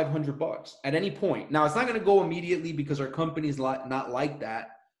up to $500 at any point. Now, it's not going to go immediately because our company is not like that.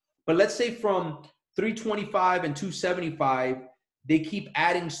 But let's say from 325 and 275, they keep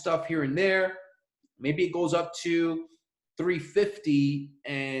adding stuff here and there. Maybe it goes up to 350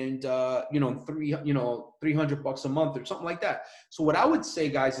 and $300 a month or something like that. So what I would say,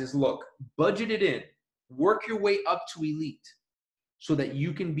 guys, is look, budget it in, work your way up to Elite so that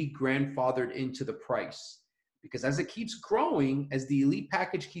you can be grandfathered into the price. Because as it keeps growing, as the Elite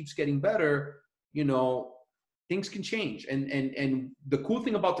package keeps getting better, you know, things can change. And the cool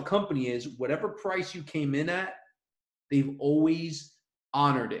thing about the company is whatever price you came in at, they've always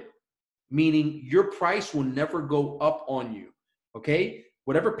honored it. Meaning your price will never go up on you, okay?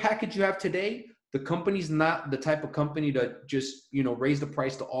 Whatever package you have today, the company's not the type of company to just, you know, raise the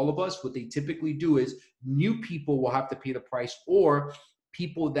price to all of us. What they typically do is new people will have to pay the price, or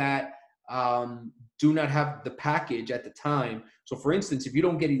people that do not have the package at the time. So for instance, if you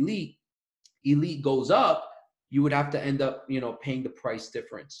don't get Elite goes up, you would have to end up, you know, paying the price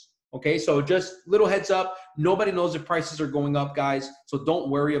difference. Okay, so just little heads up. Nobody knows if prices are going up, guys. So don't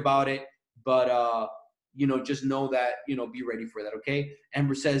worry about it. But, you know, just know that, you know, be ready for that, okay?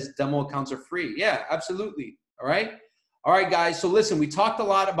 Amber says demo accounts are free. Yeah, absolutely. All right. All right, guys. So listen, we talked a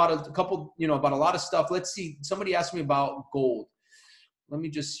lot about a couple, you know, about a lot of stuff. Let's see. Somebody asked me about gold. Let me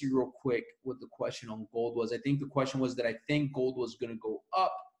just see real quick what the question on gold was. I think the question was that I think gold was going to go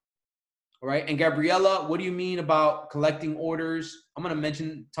up. All right. And Gabriella, what do you mean about collecting orders? I'm going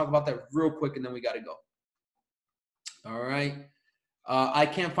to talk about that real quick, and then we got to go. All right. I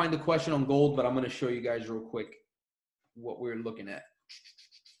can't find the question on gold, but I'm going to show you guys real quick what we're looking at.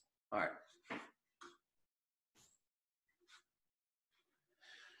 All right.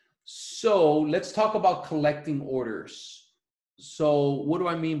 So let's talk about collecting orders. So what do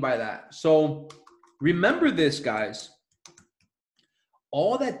I mean by that? So remember this, guys.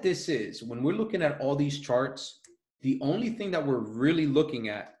 All that this is, when we're looking at all these charts, the only thing that we're really looking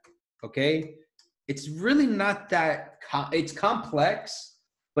at, okay, it's really not that, it's complex,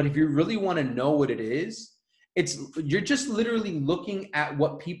 but if you really want to know what it is, you're just literally looking at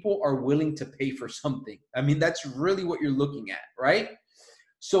what people are willing to pay for something. I mean, that's really what you're looking at, right?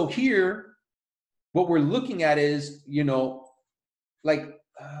 So here, what we're looking at is, you know, like,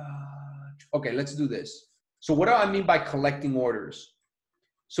 okay, let's do this. So what do I mean by collecting orders?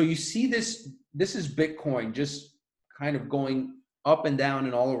 So you see this is Bitcoin just kind of going up and down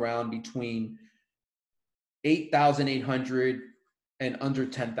and all around between 8,800 and under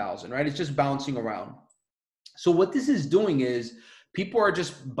 10,000, right? It's just bouncing around. So what this is doing is people are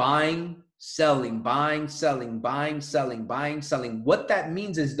just buying, selling, buying, selling, buying, selling, buying, selling. What that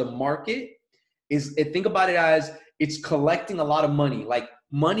means is the market is, think about it as it's collecting a lot of money. Like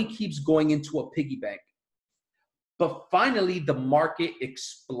money keeps going into a piggy bank. But finally, the market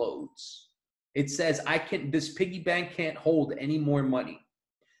explodes. It says, this piggy bank can't hold any more money.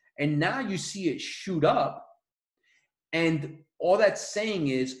 And now you see it shoot up. And all that's saying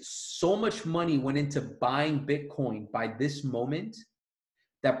is so much money went into buying Bitcoin by this moment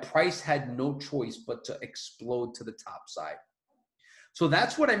that price had no choice but to explode to the top side. So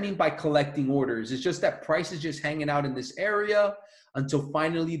that's what I mean by collecting orders. It's just that price is just hanging out in this area until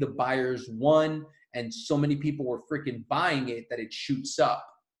finally the buyers won, and so many people were freaking buying it that it shoots up.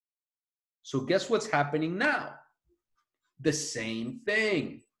 So guess what's happening now? The same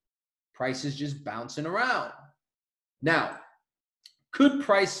thing. Price is just bouncing around. Now, could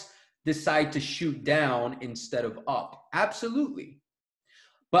price decide to shoot down instead of up? Absolutely.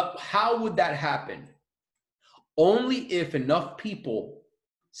 But how would that happen? Only if enough people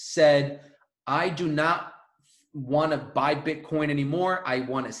said, I do not want to buy Bitcoin anymore. I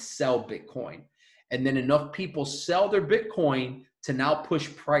want to sell Bitcoin. And then enough people sell their Bitcoin to now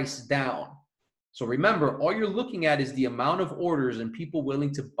push price down. So remember, all you're looking at is the amount of orders and people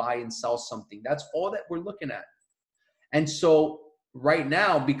willing to buy and sell something. That's all that we're looking at. And so right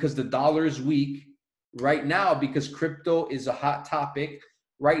now, because the dollar is weak, right now, because crypto is a hot topic,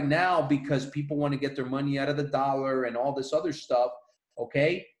 right now, because people want to get their money out of the dollar and all this other stuff,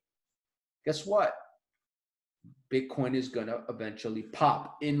 okay, guess what? Bitcoin is going to eventually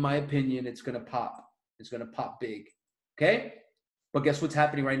pop. In my opinion, it's going to pop. It's going to pop big, okay? But guess what's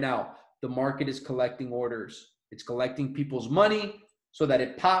happening right now? the market is collecting orders. It's collecting people's money so that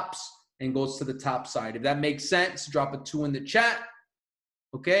it pops and goes to the top side. If that makes sense, drop a 2 in the chat.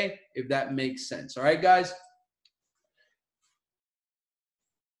 Okay, if that makes sense. All right, guys.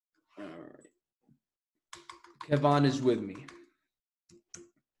 All right. Kevon is with me.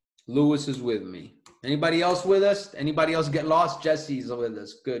 Lewis is with me. Anybody else with us? Anybody else get lost? Jesse's with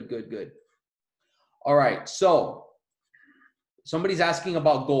us. Good, good, good. All right, so somebody's asking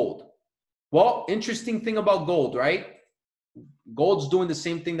about gold. Well, interesting thing about gold, right? Gold's doing the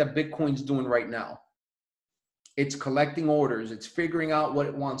same thing that Bitcoin's doing right now. It's collecting orders. It's figuring out what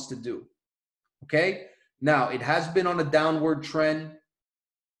it wants to do. Okay? Now, it has been on a downward trend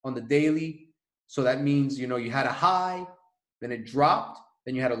on the daily. So that means, you know, you had a high, then it dropped,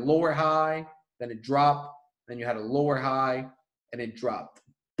 then you had a lower high, then it dropped, then you had a lower high, and it dropped.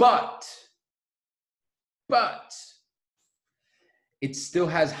 But it still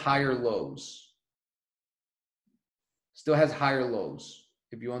has higher lows. Still has higher lows,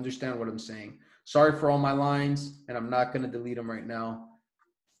 if you understand what I'm saying. Sorry for all my lines, and I'm not going to delete them right now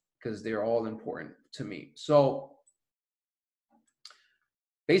because they're all important to me. So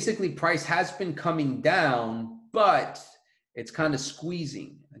basically, price has been coming down, but it's kind of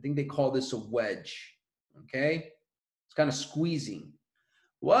squeezing. I think they call this a wedge, okay? It's kind of squeezing.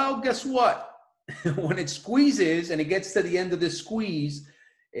 Well, guess what? When it squeezes and it gets to the end of the squeeze,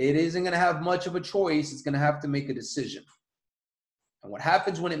 it isn't going to have much of a choice. It's going to have to make a decision. And what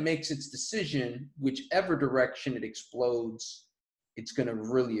happens when it makes its decision, whichever direction it explodes, it's going to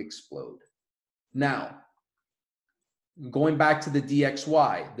really explode. Now, going back to the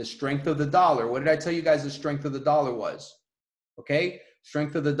DXY, the strength of the dollar. What did I tell you guys the strength of the dollar was? Okay,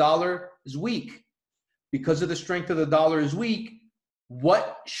 strength of the dollar is weak. Because of the strength of the dollar is weak,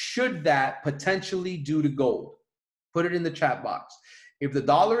 what should that potentially do to gold? Put it in the chat box. If the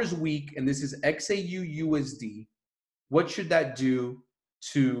dollar is weak, and this is XAU USD, what should that do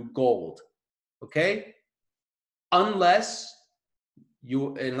to gold? Okay? Unless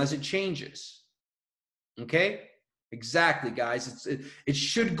it changes. Okay? Exactly, guys. It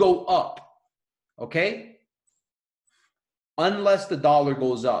should go up. Okay? Unless the dollar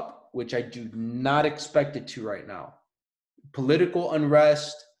goes up, which I do not expect it to right now. Political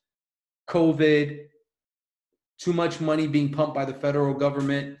unrest, COVID, too much money being pumped by the federal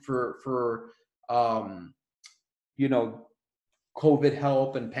government for you know, COVID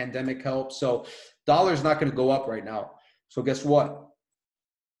help and pandemic help. So dollar's not going to go up right now. So guess what?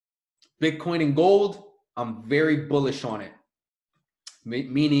 Bitcoin and gold, I'm very bullish on it.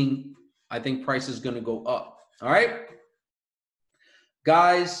 Meaning I think price is going to go up. All right?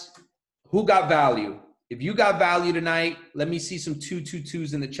 Guys, who got value? If you got value tonight, let me see some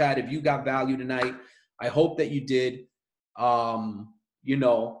 222s in the chat. If you got value tonight, I hope that you did. You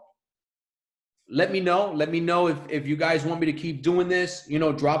know, let me know. Let me know if you guys want me to keep doing this. You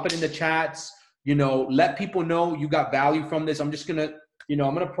know, drop it in the chats. You know, let people know you got value from this. I'm just going to, you know,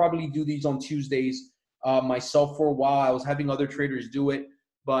 I'm going to probably do these on Tuesdays myself for a while. I was having other traders do it.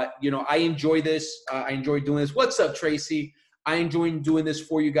 But, you know, I enjoy this. I enjoy doing this. What's up, Tracy? I enjoy doing this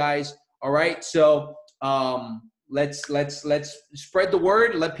for you guys. All right. So let's spread the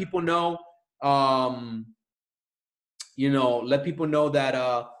word. Let people know, you know, let people know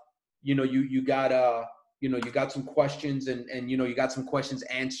that, you know, you got, you know, you got some questions and, you know, you got some questions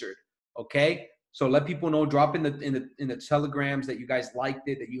answered. Okay. So let people know, drop in the telegrams that you guys liked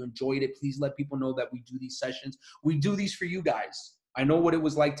it, that you enjoyed it. Please let people know that we do these sessions. We do these for you guys. I know what it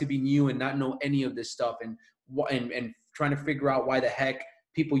was like to be new and not know any of this stuff and trying to figure out why the heck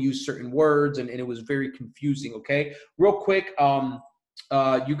people use certain words, and it was very confusing. Okay, real quick,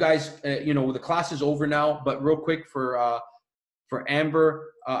 you guys, you know, the class is over now, but real quick for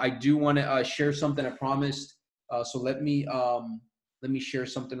Amber, I do want to share something I promised. So let me share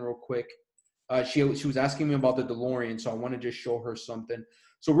something real quick. She was asking me about the DeLorean, so I want to just show her something.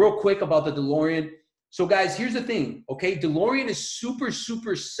 So real quick about the DeLorean. So guys, here's the thing. Okay, DeLorean is super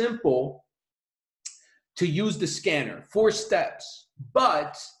simple to use the scanner. 4 steps.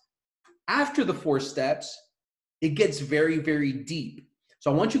 But after the 4 steps, it gets very, very deep. So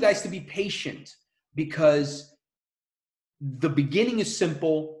I want you guys to be patient because the beginning is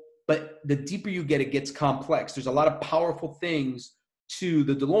simple, but the deeper you get, it gets complex. There's a lot of powerful things to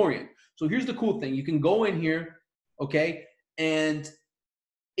the DeLorean. So here's the cool thing. You can go in here, okay, and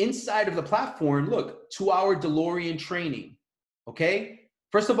inside of the platform, look, 2-hour DeLorean training, okay?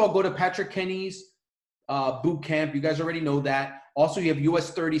 First of all, go to Patrick Kenny's boot camp. You guys already know that. Also, you have US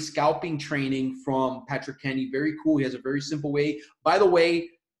 30 scalping training from Patrick Kenny. Very cool. He has a very simple way. By the way,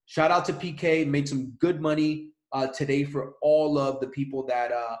 shout out to PK. Made some good money today for all of the people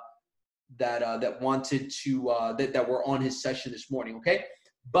that that wanted to that were on his session this morning. Okay,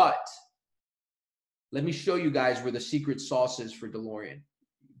 but let me show you guys where the secret sauce is for DeLorean.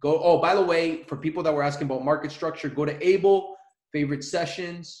 Go. Oh, by the way, for people that were asking about market structure, go to Abel, favorite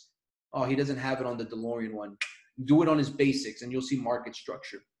sessions. Oh, he doesn't have it on the DeLorean one. Do it on his basics and you'll see market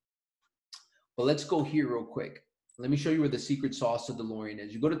structure. But let's go here real quick. Let me show you where the secret sauce of DeLorean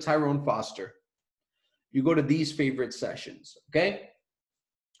is. You go to Tyrone Foster. You go to these favorite sessions, okay?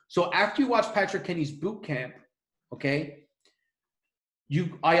 So after you watch Patrick Kenny's boot camp, okay,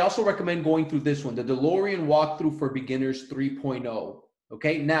 I also recommend going through this one, the DeLorean Walkthrough for Beginners 3.0,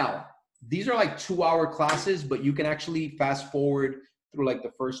 okay? Now, these are like 2-hour classes, but you can actually fast forward through like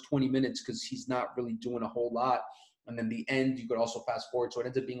the first 20 minutes because he's not really doing a whole lot. And then the end, you could also fast forward. So it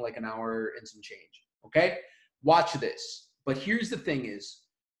ends up being like an hour and some change, okay? Watch this. But here's the thing is,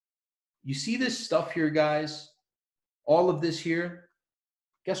 you see this stuff here, guys? All of this here,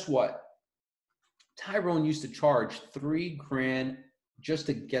 guess what? Tyrone used to charge $3,000 just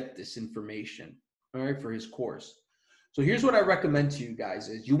to get this information, all right, for his course. So here's what I recommend to you guys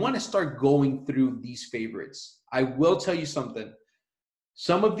is you want to start going through these favorites. I will tell you something.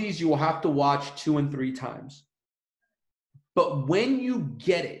 Some of these you will have to watch 2 and 3 times. But when you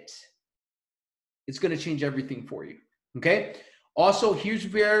get it, it's going to change everything for you, okay? Also, here's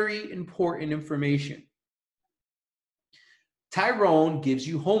very important information. Tyrone gives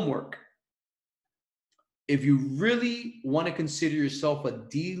you homework. If you really want to consider yourself a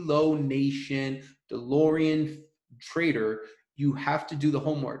D-Low Nation DeLorean trader, you have to do the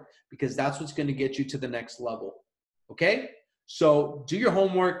homework because that's what's going to get you to the next level, okay? So do your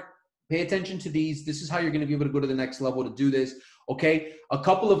homework, pay attention to these. This is how you're going to be able to go to the next level to do this, okay? A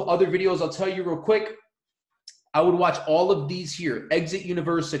couple of other videos I'll tell you real quick. I would watch all of these here. Exit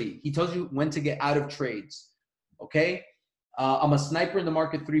University. He tells you when to get out of trades, okay? I'm a Sniper in the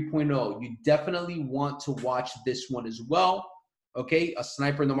Market 3.0. You definitely want to watch this one as well, okay? A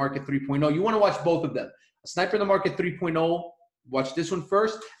Sniper in the Market 3.0. You want to watch both of them. A Sniper in the Market 3.0, watch this one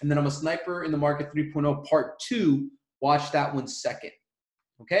first, and then I'm a Sniper in the Market 3.0 Part 2, watch that one second,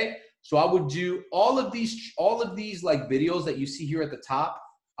 okay? So I would do all of these like videos that you see here at the top.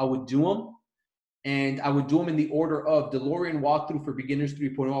 I would do them, and I would do them in the order of DeLorean Walkthrough for Beginners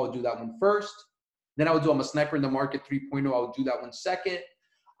 3.0. I would do that one first. Then I would do I'm a Sniper in the Market 3.0. I would do that one second.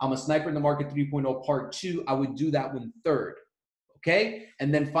 I'm a Sniper in the Market 3.0 Part 2. I would do that one third, okay?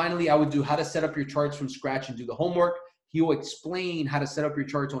 And then finally, I would do how to set up your charts from scratch and do the homework. He will explain how to set up your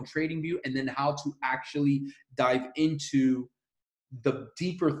charts on TradingView and then how to actually dive into the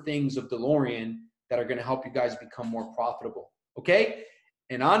deeper things of DeLorean that are going to help you guys become more profitable, okay?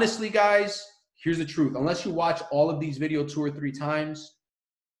 And honestly, guys, here's the truth. Unless you watch all of these videos 2 or 3 times,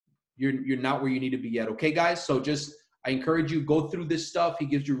 you're not where you need to be yet, okay, guys? So just, I encourage you, go through this stuff. He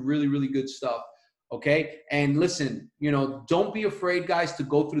gives you really, really good stuff, okay? And listen, you know, don't be afraid, guys, to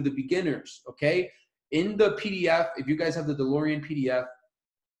go through the beginners, okay? In the PDF, if you guys have the DeLorean PDF,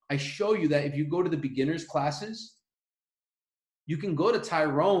 I show you that if you go to the beginners classes, you can go to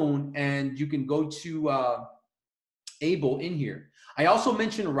Tyrone and you can go to Abel in here. I also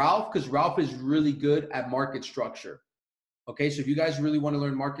mentioned Ralph because Ralph is really good at market structure. Okay, so if you guys really want to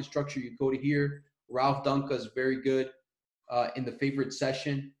learn market structure, you go to here. Ralph Dunca is very good in the favorite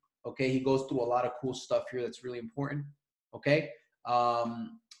session. Okay, he goes through a lot of cool stuff here that's really important. Okay,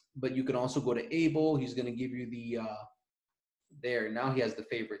 but you can also go to Abel. He's going to give you the there. Now he has the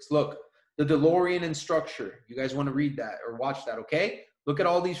favorites. Look, the DeLorean and structure. You guys want to read that or watch that? Okay, look at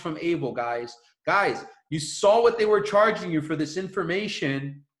all these from Abel, guys. Guys, you saw what they were charging you for this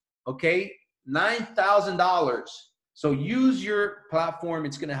information. Okay, $9,000. So use your platform.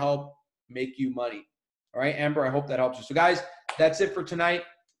 It's going to help make you money. All right, Amber, I hope that helps you. So guys, that's it for tonight.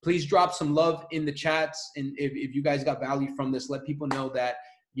 Please drop some love in the chats. And if you guys got value from this, let people know that,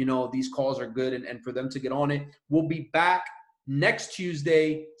 you know, these calls are good and for them to get on it. We'll be back next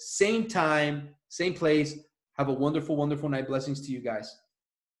Tuesday, same time, same place. Have a wonderful, wonderful night. Blessings to you guys.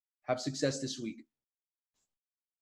 Have success this week.